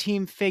 sports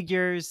team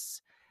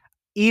figures,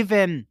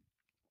 even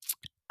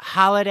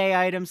holiday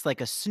items like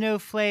a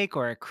snowflake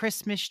or a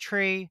Christmas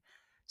tree.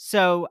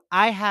 So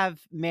I have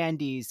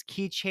Mandy's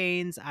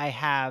keychains. I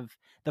have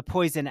the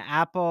poison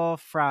apple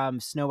from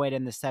Snow White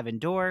and the Seven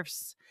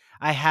Dwarfs.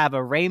 I have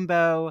a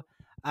rainbow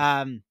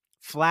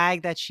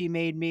flag that she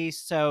made me.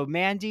 So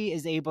Mandy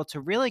is able to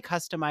really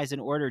customize an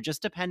order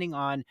just depending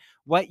on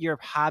what your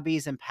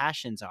hobbies and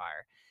passions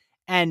are,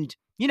 and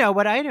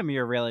what item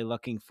you're really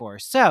looking for.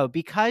 So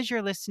because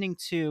you're listening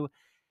to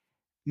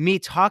me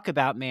talk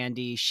about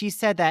Mandy, she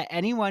said that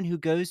anyone who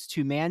goes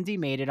to Mandy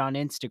Made It on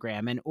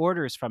Instagram and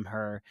orders from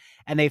her,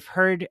 and they've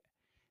heard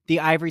the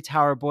Ivory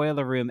Tower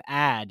Boiler Room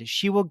ad,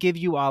 she will give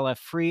you all a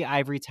free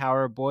Ivory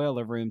Tower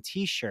Boiler Room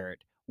t-shirt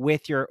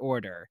with your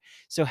order.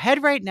 So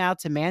head right now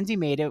to Mandy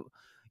Made It.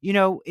 You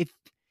know, if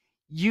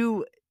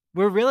you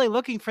were really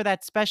looking for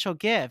that special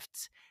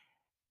gift,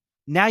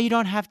 now you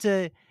don't have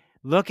to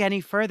look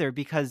any further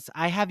because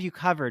I have you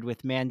covered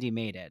with Mandy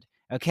Made It.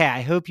 Okay,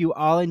 I hope you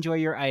all enjoy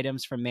your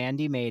items from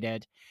Mandy Made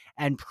It.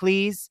 And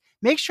please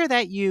make sure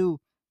that you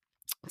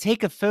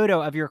take a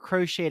photo of your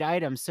crocheted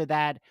items so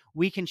that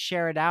we can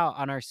share it out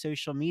on our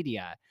social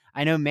media.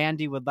 I know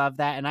Mandy would love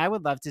that, and I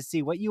would love to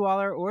see what you all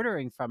are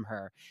ordering from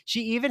her.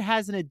 She even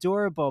has an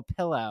adorable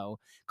pillow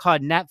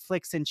called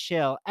Netflix and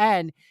Chill,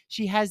 and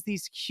she has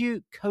these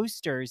cute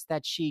coasters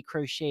that she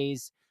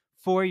crochets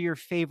for your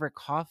favorite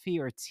coffee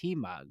or tea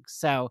mug.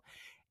 So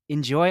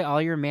enjoy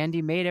all your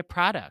Mandy Made It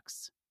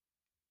products.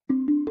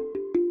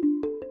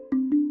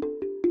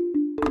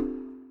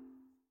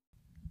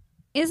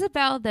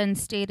 Isabel then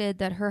stated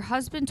that her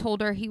husband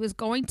told her he was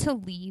going to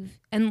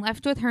leave and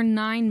left with her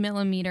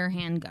 9mm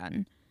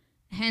handgun,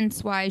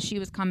 hence why she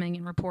was coming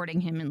and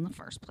reporting him in the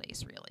first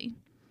place, really.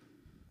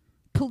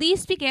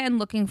 Police began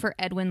looking for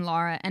Edwin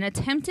Lara and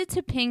attempted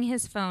to ping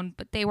his phone,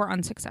 but they were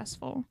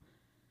unsuccessful.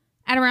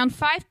 At around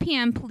 5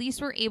 p.m., police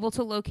were able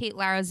to locate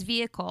Lara's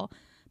vehicle,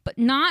 but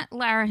not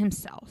Lara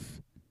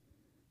himself.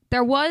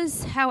 There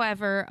was,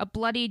 however, a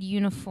bloodied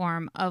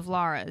uniform of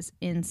Lara's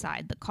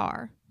inside the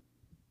car.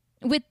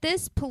 With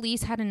this,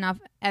 police had enough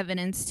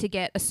evidence to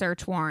get a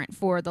search warrant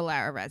for the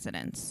Lara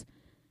residence.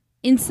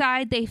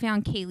 Inside, they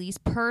found Kaylee's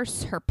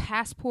purse, her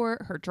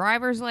passport, her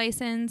driver's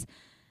license.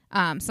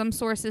 Some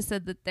sources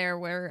said that there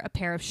were a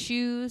pair of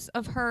shoes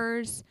of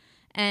hers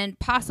and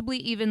possibly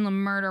even the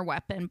murder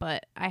weapon,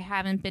 but I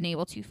haven't been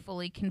able to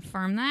fully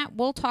confirm that.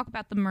 We'll talk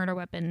about the murder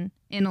weapon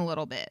in a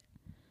little bit.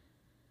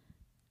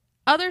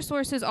 Other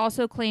sources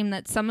also claim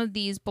that some of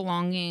these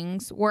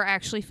belongings were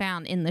actually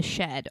found in the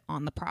shed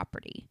on the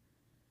property.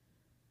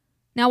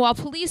 Now, while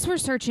police were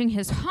searching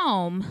his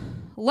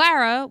home,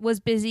 Lara was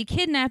busy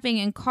kidnapping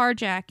and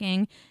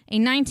carjacking a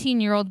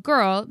 19-year-old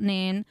girl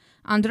named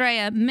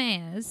Andrea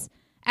Mays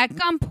at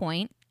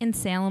gunpoint in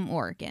Salem,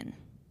 Oregon.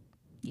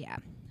 Yeah.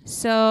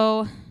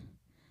 So,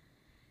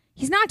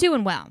 he's not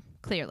doing well,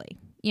 clearly.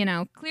 You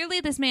know,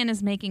 clearly this man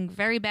is making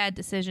very bad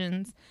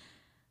decisions.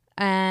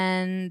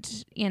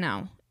 And, you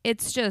know,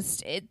 it's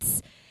just,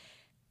 it's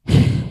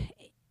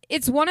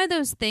one of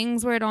those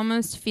things where it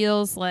almost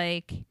feels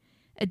like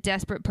a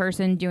desperate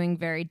person doing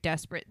very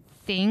desperate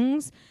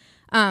things.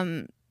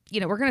 You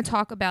know, we're going to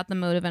talk about the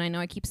motive, and I know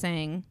I keep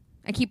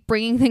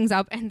bringing things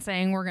up and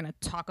saying we're going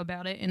to talk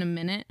about it in a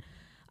minute.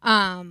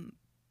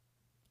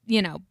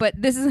 You know, but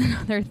this is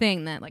another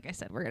thing that, like I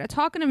said, we're going to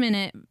talk in a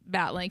minute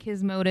about like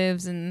his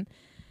motives and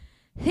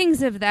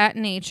things of that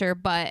nature.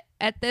 But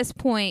at this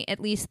point, at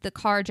least the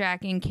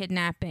carjacking,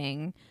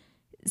 kidnapping,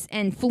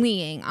 and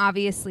fleeing,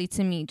 obviously,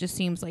 to me, just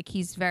seems like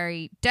he's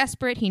very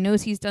desperate. He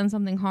knows he's done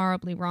something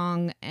horribly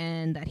wrong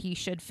and that he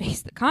should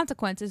face the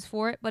consequences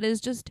for it, but is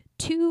just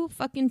too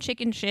fucking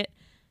chicken shit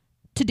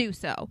to do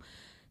so.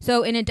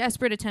 So in a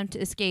desperate attempt to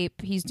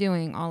escape, he's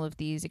doing all of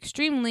these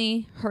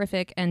extremely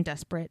horrific and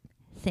desperate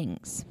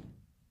things.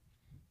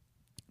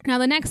 Now,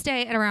 the next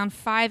day at around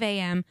 5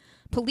 a.m.,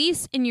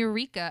 police in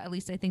Eureka, at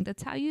least I think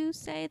that's how you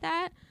say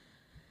that,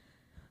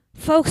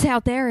 folks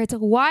out there, it's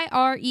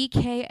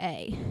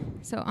Yreka.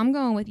 So I'm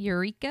going with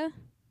Eureka,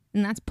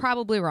 and that's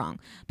probably wrong.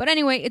 But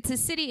anyway, it's a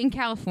city in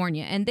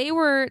California, and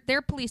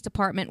their police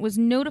department was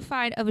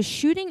notified of a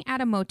shooting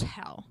at a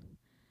motel.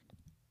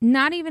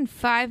 Not even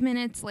 5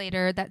 minutes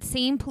later, that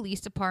same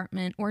police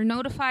department were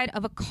notified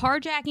of a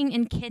carjacking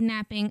and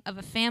kidnapping of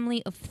a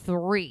family of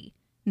 3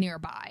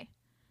 nearby.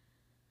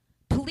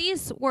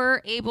 Police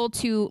were able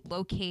to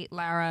locate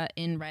Lara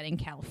in Redding,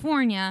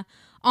 California,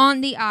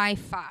 on the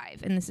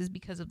I-5, and this is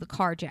because of the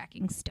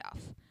carjacking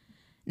stuff.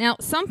 Now,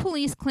 some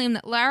police claim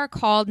that Lara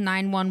called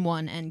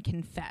 911 and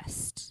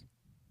confessed.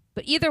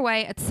 But either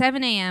way, at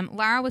 7 a.m.,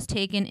 Lara was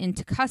taken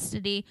into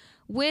custody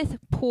with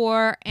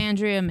poor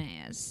Andrea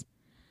Mays.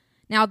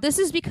 Now, this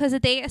is because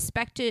they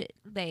suspected,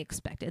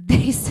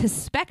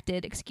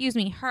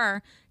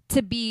 her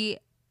to be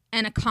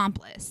an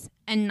accomplice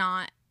and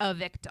not a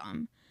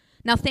victim.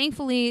 Now,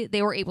 thankfully,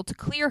 they were able to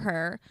clear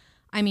her.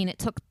 I mean, it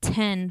took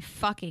 10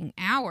 fucking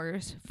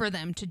hours for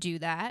them to do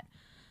that.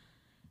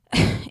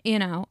 You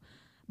know,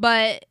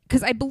 but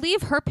because I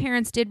believe her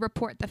parents did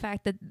report the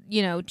fact that,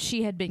 you know,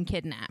 she had been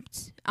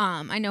kidnapped.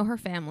 I know her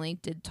family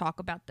did talk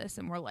about this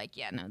and were like,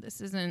 yeah, no, this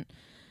isn't,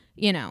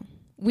 you know,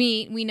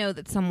 we know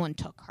that someone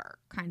took her,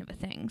 kind of a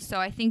thing. So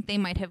I think they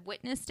might have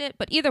witnessed it.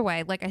 But either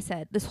way, like I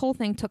said, this whole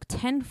thing took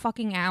 10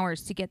 fucking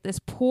hours to get this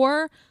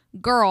poor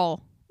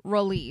girl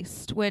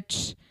released,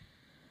 which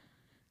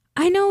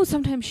I know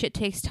sometimes shit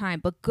takes time,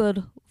 but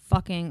good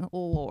fucking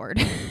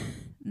Lord.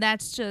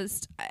 That's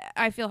just,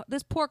 I feel,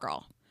 this poor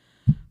girl,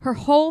 her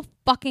whole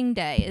fucking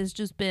day has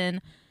just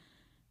been,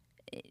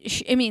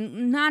 I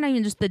mean, not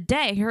even just the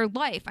day, her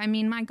life. I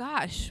mean, my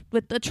gosh,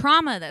 with the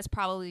trauma that's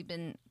probably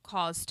been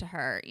caused to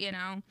her, you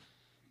know?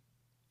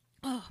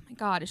 Oh my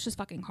God, it's just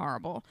fucking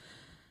horrible.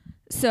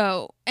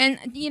 So, and,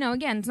 you know,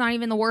 again, it's not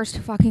even the worst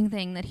fucking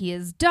thing that he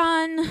has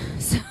done.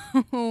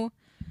 So,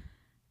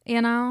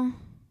 you know,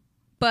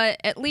 but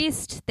at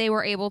least they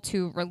were able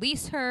to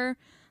release her.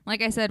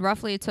 Like I said,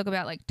 roughly it took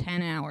about like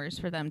 10 hours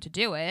for them to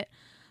do it.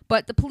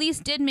 But the police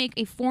did make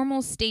a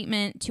formal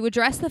statement to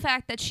address the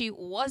fact that she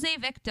was a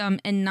victim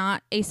and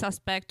not a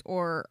suspect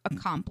or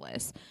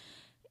accomplice.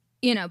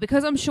 You know,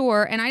 because I'm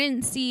sure, and I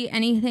didn't see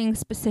anything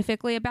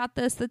specifically about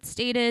this that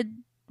stated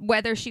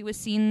whether she was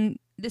seen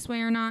this way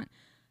or not.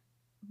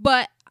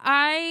 But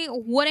I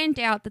wouldn't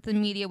doubt that the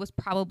media was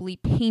probably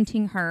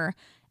painting her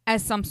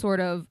as some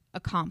sort of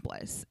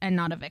accomplice and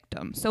not a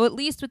victim. So at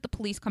least with the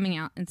police coming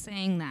out and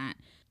saying that,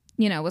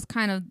 you know, was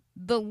kind of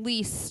the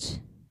least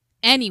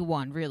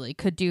anyone really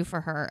could do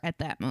for her at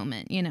that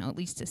moment, you know, at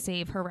least to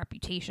save her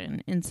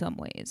reputation in some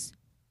ways.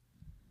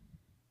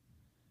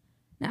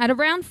 Now, at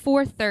around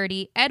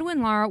 4:30,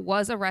 Edwin Lara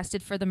was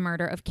arrested for the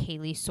murder of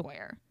Kaylee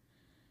Sawyer.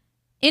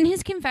 In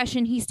his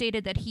confession, he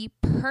stated that he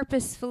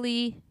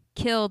purposefully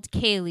killed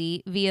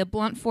Kaylee via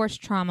blunt force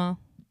trauma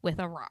with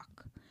a rock.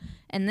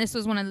 And this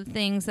was one of the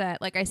things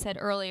that, like I said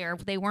earlier,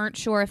 they weren't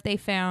sure if they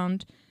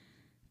found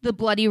the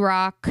bloody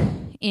rock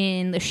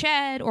in the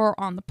shed or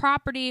on the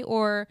property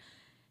or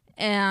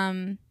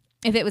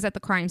if it was at the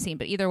crime scene.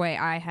 But either way,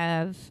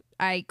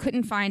 I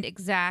couldn't find an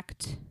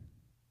exact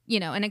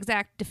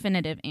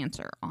definitive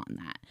answer on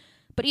that.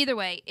 But either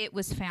way, it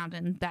was found,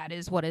 and that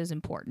is what is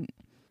important.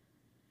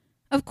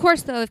 Of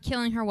course, though, if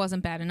killing her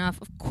wasn't bad enough,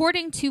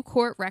 according to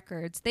court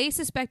records, they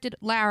suspected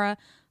Lara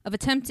of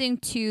attempting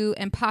to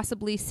and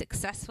possibly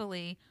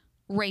successfully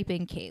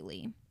raping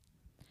Kaylee.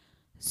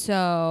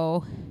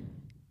 So,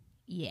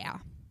 yeah.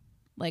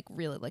 Like,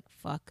 really, like,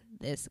 fuck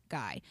this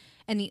guy.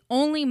 And the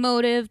only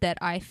motive that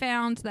I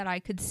found that I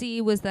could see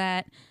was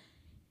that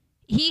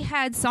he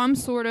had some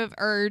sort of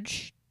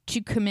urge to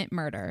commit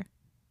murder.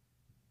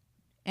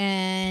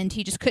 And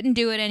he just couldn't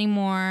do it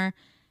anymore.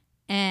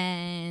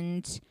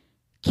 And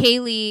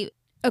Kaylee,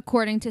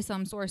 according to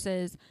some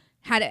sources,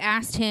 had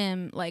asked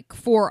him, like,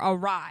 for a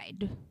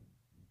ride,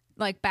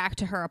 like, back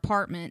to her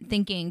apartment,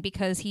 thinking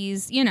because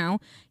he's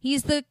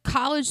the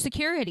college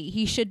security.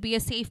 He should be a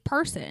safe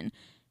person.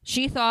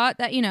 She thought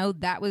that,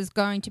 that was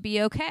going to be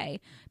okay.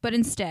 But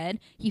instead,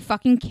 he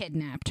fucking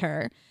kidnapped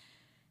her.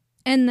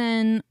 And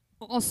then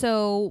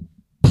also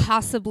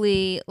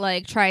possibly,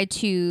 like, tried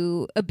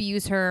to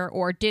abuse her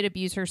or did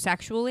abuse her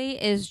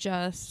sexually is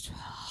just...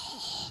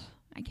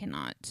 I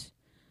cannot.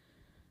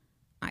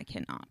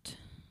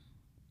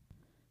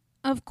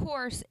 Of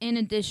course, in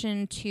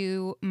addition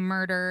to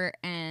murder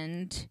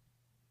and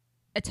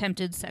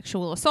attempted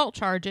sexual assault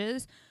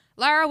charges,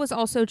 Lara was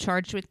also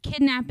charged with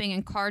kidnapping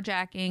and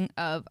carjacking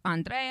of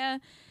Andrea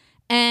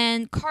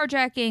and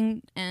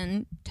carjacking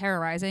and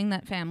terrorizing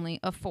that family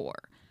of 4.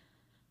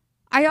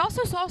 I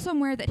also saw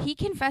somewhere that he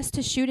confessed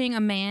to shooting a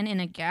man in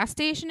a gas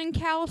station in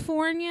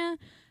California,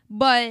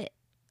 but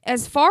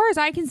as far as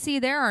I can see,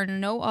 there are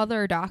no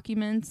other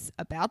documents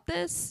about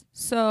this,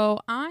 so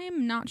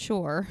I'm not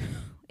sure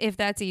if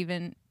that's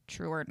even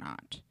true or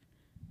not.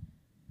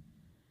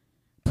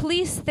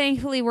 Police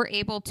thankfully were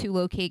able to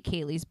locate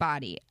Kaylee's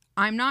body.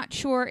 I'm not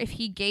sure if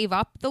he gave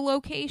up the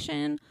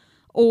location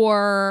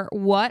or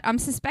what. I'm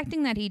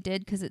suspecting that he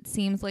did because it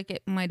seems like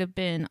it might have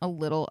been a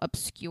little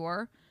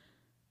obscure.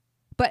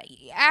 But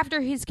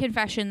after his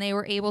confession, they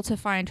were able to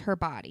find her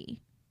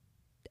body.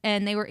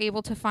 And they were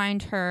able to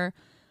find her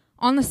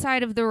on the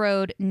side of the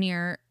road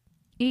near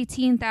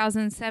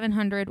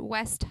 18,700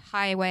 West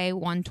Highway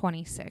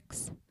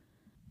 126.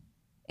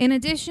 In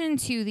addition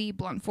to the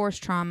blunt force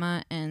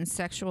trauma and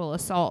sexual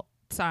assault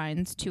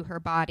signs to her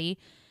body,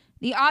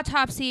 the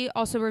autopsy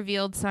also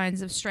revealed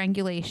signs of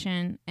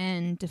strangulation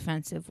and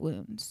defensive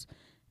wounds.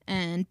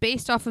 And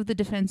based off of the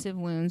defensive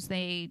wounds,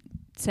 they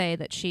say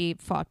that she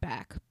fought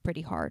back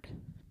pretty hard.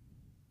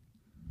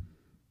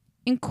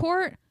 In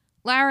court,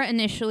 Lara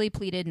initially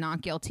pleaded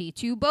not guilty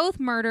to both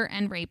murder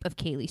and rape of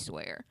Kaylee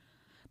Sawyer.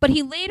 But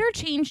he later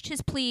changed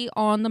his plea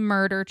on the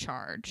murder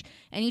charge,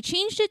 and he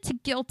changed it to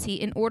guilty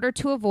in order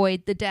to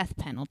avoid the death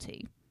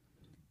penalty.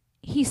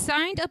 He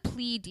signed a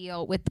plea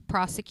deal with the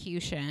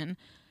prosecution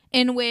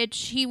in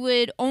which he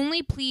would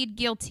only plead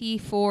guilty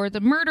for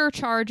the murder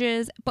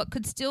charges, but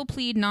could still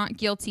plead not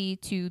guilty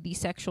to the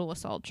sexual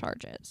assault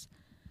charges.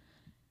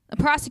 The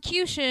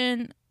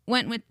prosecution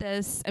went with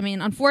this. I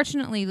mean,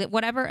 unfortunately, that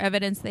whatever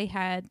evidence they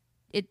had,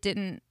 it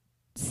didn't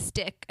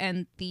stick,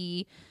 and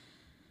the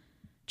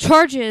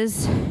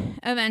charges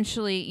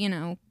eventually,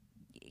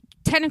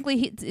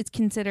 technically it's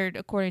considered,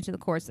 according to the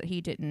courts, that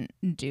he didn't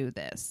do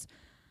this.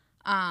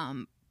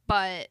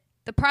 But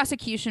the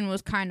prosecution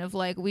was kind of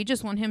like, we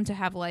just want him to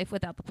have life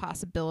without the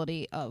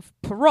possibility of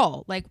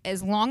parole. Like,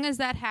 as long as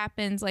that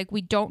happens, like,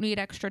 we don't need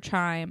extra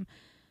time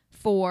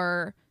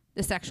for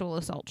the sexual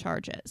assault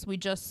charges. We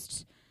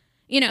just,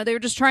 they were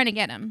just trying to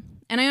get him.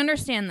 And I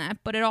understand that,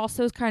 but it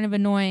also is kind of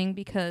annoying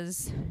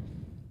because,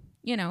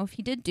 if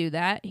he did do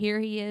that,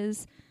 here he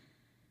is,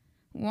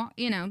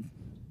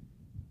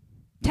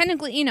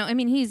 technically,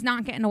 he's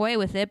not getting away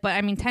with it, but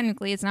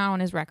technically it's not on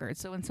his record.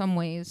 So in some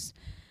ways,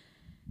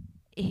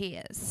 he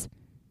is.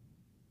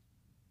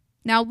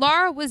 Now,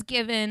 Lara was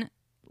given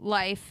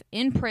life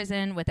in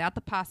prison without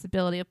the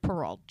possibility of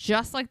parole,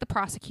 just like the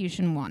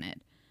prosecution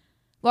wanted.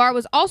 Laura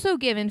was also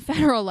given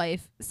federal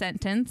life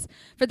sentence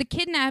for the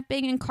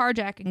kidnapping and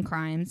carjacking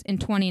crimes in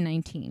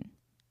 2019.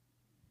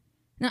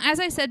 Now, as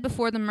I said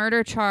before, the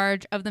murder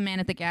charge of the man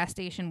at the gas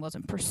station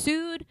wasn't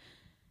pursued.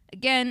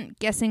 Again,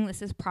 guessing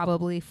this is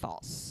probably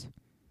false.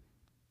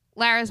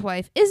 Lara's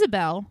wife,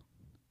 Isabel,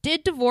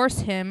 did divorce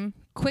him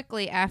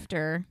quickly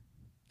after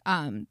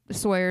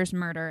Sawyer's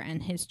murder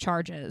and his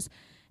charges,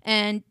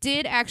 and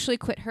did actually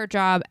quit her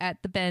job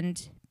at the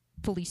Bend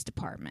Police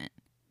Department.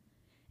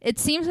 It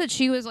seems that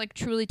she was like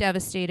truly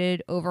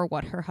devastated over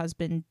what her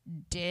husband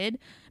did.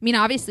 I mean,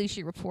 obviously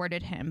she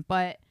reported him,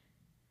 but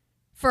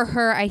for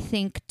her, I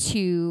think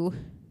to,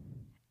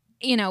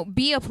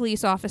 be a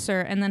police officer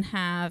and then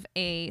have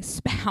a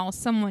spouse,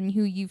 someone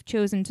who you've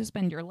chosen to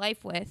spend your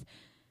life with,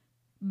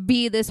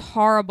 be this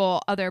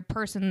horrible other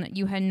person that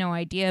you had no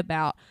idea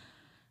about.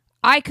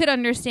 I could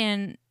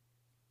understand,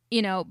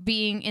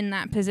 being in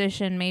that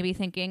position, maybe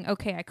thinking,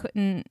 okay, I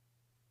couldn't,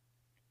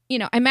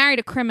 I married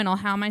a criminal.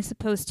 How am I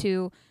supposed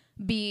to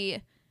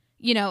be,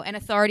 an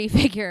authority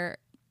figure,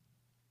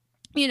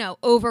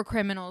 over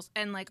criminals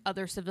and like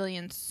other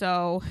civilians?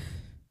 So,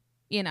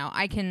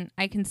 I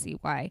can see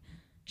why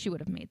she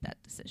would have made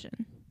that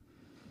decision.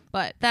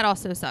 But that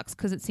also sucks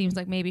because it seems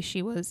like maybe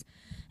she was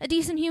a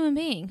decent human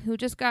being who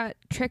just got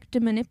tricked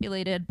and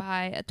manipulated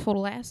by a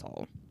total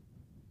asshole.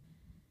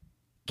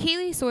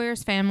 Kaylee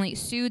Sawyer's family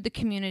sued the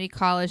community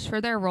college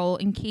for their role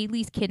in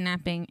Kaylee's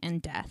kidnapping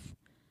and death.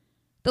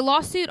 The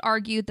lawsuit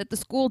argued that the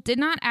school did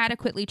not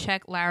adequately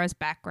check Lara's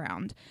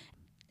background,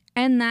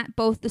 and that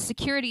both the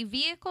security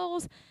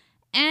vehicles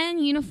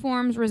and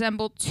uniforms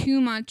resembled too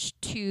much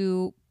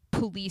to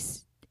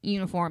police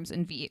uniforms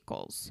and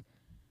vehicles.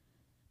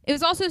 It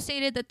was also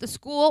stated that the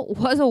school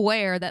was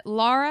aware that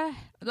Lara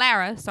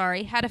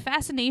had a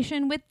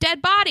fascination with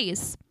dead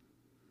bodies.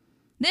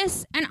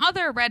 This and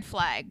other red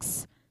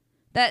flags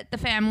that the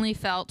family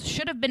felt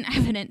should have been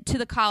evident to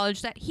the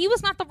college that he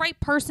was not the right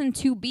person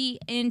to be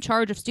in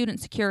charge of student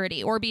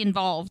security or be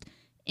involved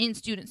in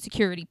student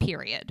security,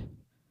 period.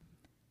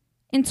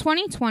 In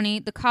 2020,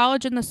 the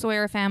college and the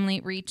Sawyer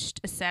family reached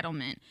a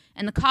settlement,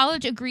 and the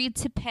college agreed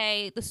to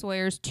pay the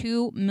Sawyers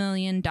 $2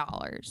 million.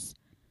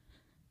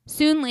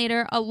 Soon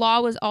later, a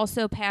law was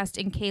also passed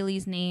in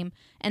Kaylee's name,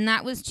 and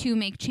that was to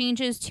make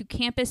changes to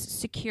campus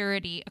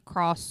security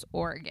across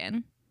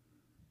Oregon.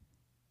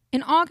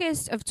 In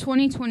August of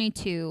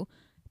 2022,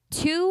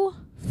 two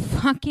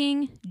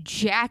fucking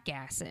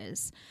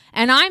jackasses,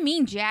 and I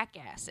mean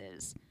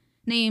jackasses,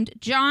 named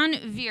John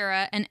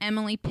Vera and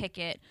Emily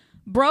Pickett,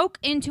 broke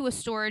into a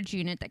storage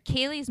unit that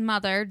Kaylee's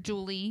mother,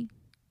 Julie,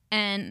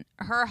 and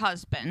her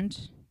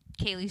husband,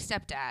 Kaylee's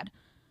stepdad,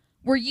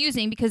 were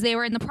using because they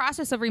were in the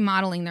process of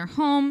remodeling their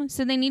home,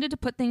 so they needed to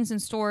put things in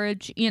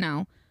storage,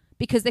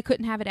 because they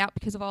couldn't have it out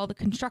because of all the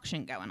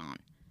construction going on.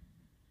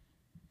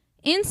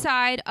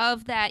 Inside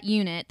of that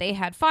unit, they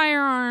had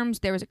firearms,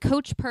 there was a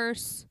Coach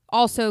purse,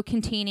 also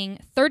containing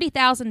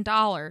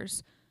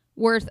 $30,000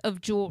 worth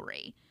of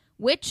jewelry,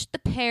 which the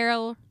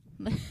pair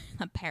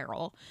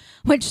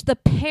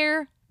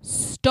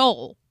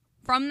stole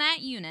from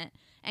that unit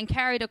and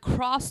carried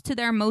across to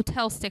their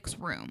Motel 6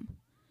 room.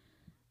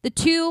 The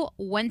two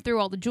went through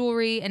all the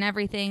jewelry and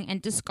everything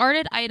and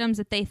discarded items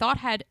that they thought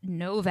had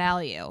no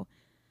value.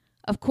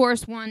 Of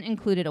course, one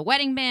included a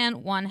wedding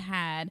band,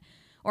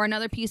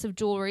 another piece of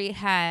jewelry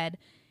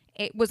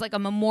it was like a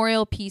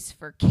memorial piece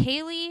for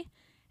Kaylee.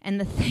 And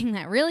the thing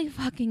that really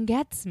fucking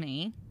gets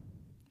me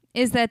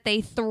is that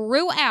they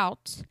threw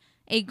out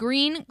a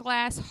green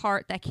glass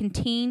heart that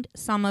contained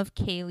some of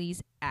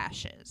Kaylee's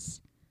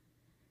ashes.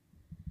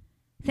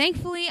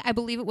 Thankfully, I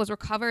believe it was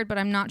recovered, but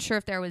I'm not sure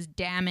if there was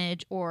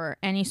damage or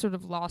any sort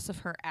of loss of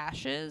her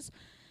ashes.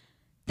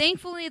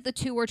 Thankfully, the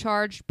two were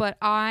charged, but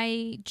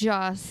I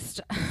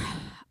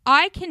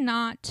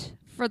cannot,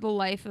 for the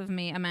life of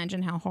me,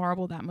 imagine how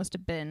horrible that must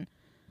have been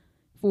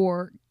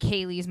for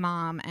Kaylee's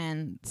mom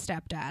and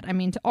stepdad. I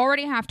mean, to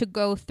already have to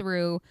go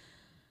through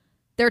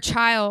their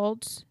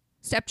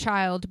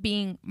stepchild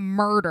being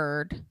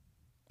murdered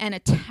and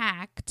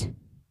attacked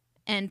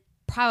and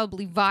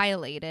probably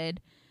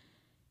violated,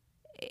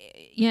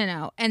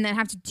 and then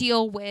have to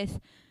deal with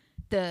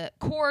the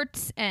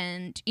courts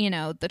and,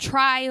 the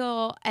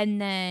trial,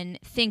 and then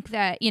think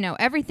that,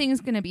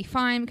 everything's going to be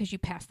fine because you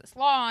passed this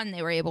law and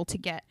they were able to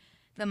get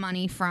the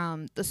money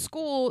from the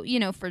school,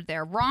 for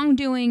their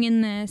wrongdoing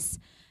in this,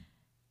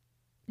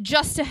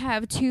 just to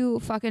have two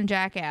fucking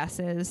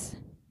jackasses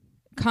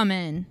come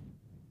in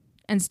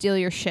and steal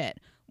your shit.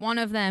 One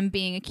of them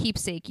being a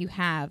keepsake you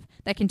have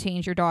that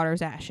contains your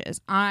daughter's ashes.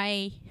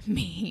 I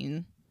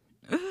mean,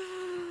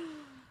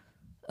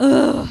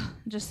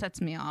 just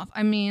sets me off.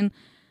 I mean,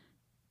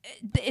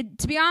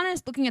 to be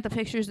honest, looking at the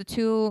pictures, the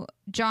two,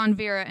 John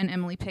Vera and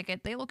Emily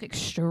Pickett, they look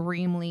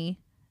extremely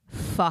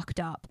fucked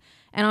up.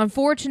 And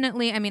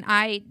unfortunately, I mean,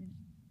 I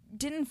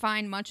didn't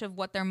find much of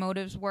what their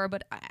motives were,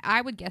 but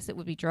I would guess it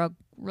would be drug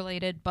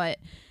related, but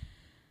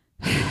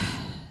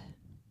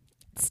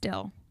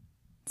still,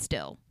 it's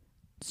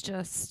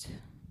just,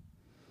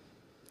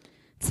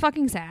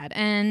 fucking sad.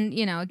 And,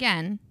 you know,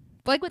 again,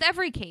 like with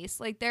every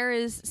case, like there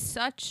is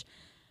such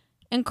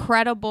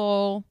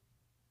incredible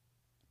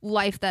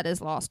life that is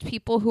lost.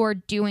 People who are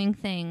doing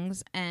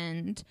things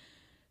and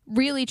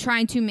really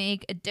trying to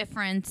make a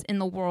difference in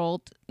the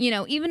world, you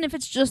know, even if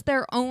it's just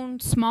their own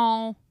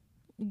small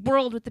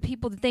world with the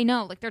people that they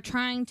know. Like they're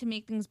trying to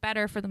make things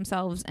better for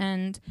themselves.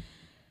 And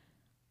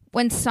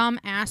when some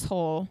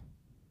asshole,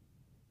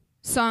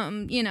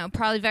 some, you know,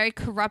 probably very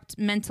corrupt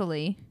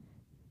mentally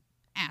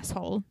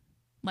asshole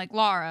like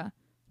Lara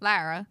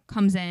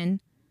comes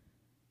in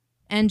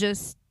and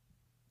just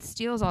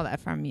steals all that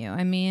from you.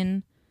 I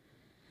mean,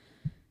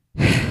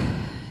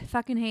 I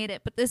fucking hate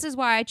it. But this is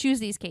why I choose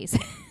these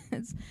cases.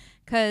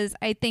 Because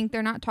I think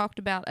they're not talked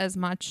about as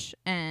much.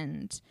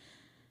 And,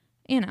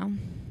 you know,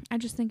 I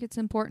just think it's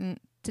important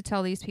to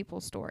tell these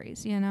people's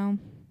stories, you know.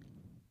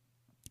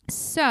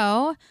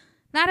 So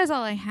that is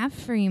all I have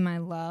for you, my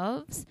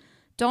loves.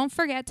 Don't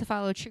forget to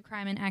follow True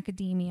Crime in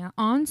Academia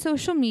on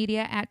social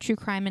media at True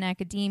Crime in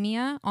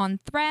Academia, on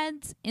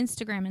Threads,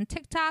 Instagram, and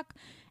TikTok,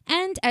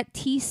 and at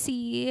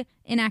TC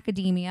in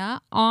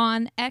Academia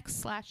on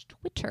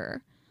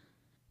X/Twitter.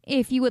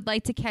 If you would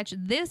like to catch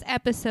this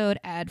episode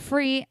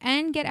ad-free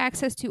and get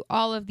access to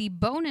all of the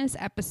bonus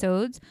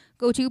episodes,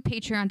 go to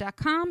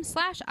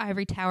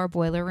patreon.com/Ivory Tower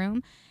Boiler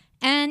Room.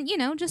 And, you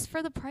know, just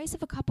for the price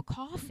of a cup of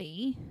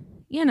coffee,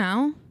 you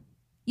know,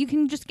 you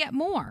can just get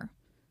more.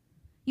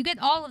 You get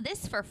all of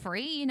this for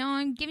free. You know,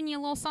 I'm giving you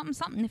a little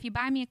something if you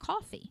buy me a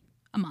coffee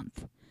a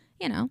month.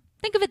 You know,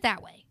 think of it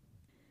that way.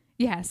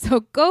 Yeah,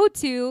 so go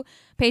to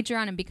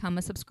Patreon and become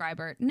a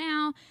subscriber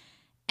now.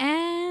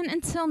 And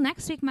until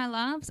next week, my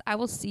loves, I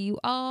will see you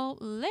all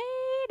later.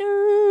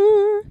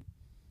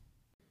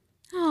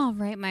 All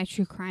right, my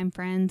true crime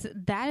friends,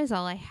 that is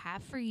all I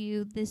have for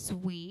you this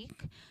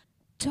week.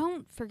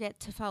 Don't forget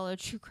to follow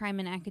True Crime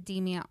in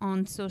Academia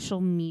on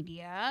social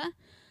media.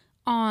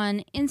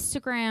 On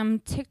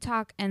Instagram,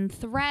 TikTok, and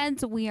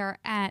Threads, we are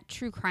at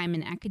True Crime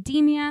in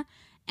Academia.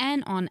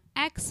 And on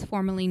X,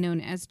 formerly known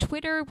as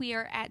Twitter, we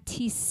are at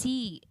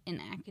TC in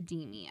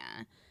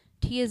Academia.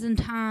 T as in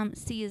Tom,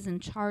 C as in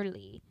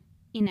Charlie,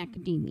 in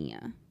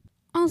Academia.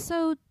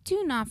 Also,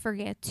 do not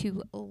forget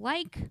to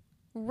like,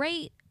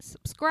 rate,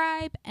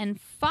 subscribe, and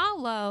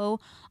follow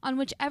on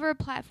whichever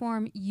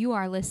platform you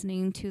are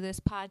listening to this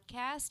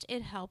podcast.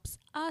 It helps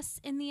us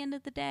in the end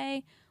of the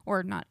day,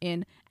 or not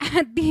in,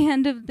 at the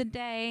end of the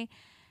day.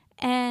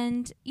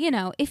 And, you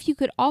know, if you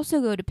could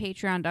also go to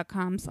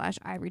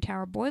patreon.com/Ivory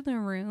Tower Boiler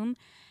Room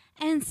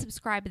and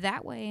subscribe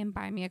that way and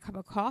buy me a cup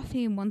of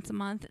coffee once a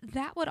month,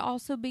 that would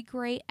also be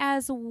great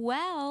as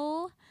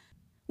well.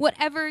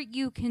 Whatever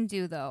you can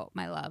do, though,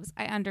 my loves,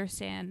 I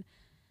understand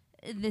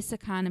this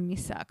economy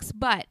sucks.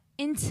 But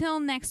until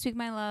next week,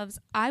 my loves,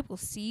 I will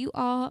see you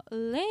all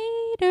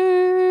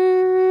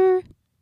later.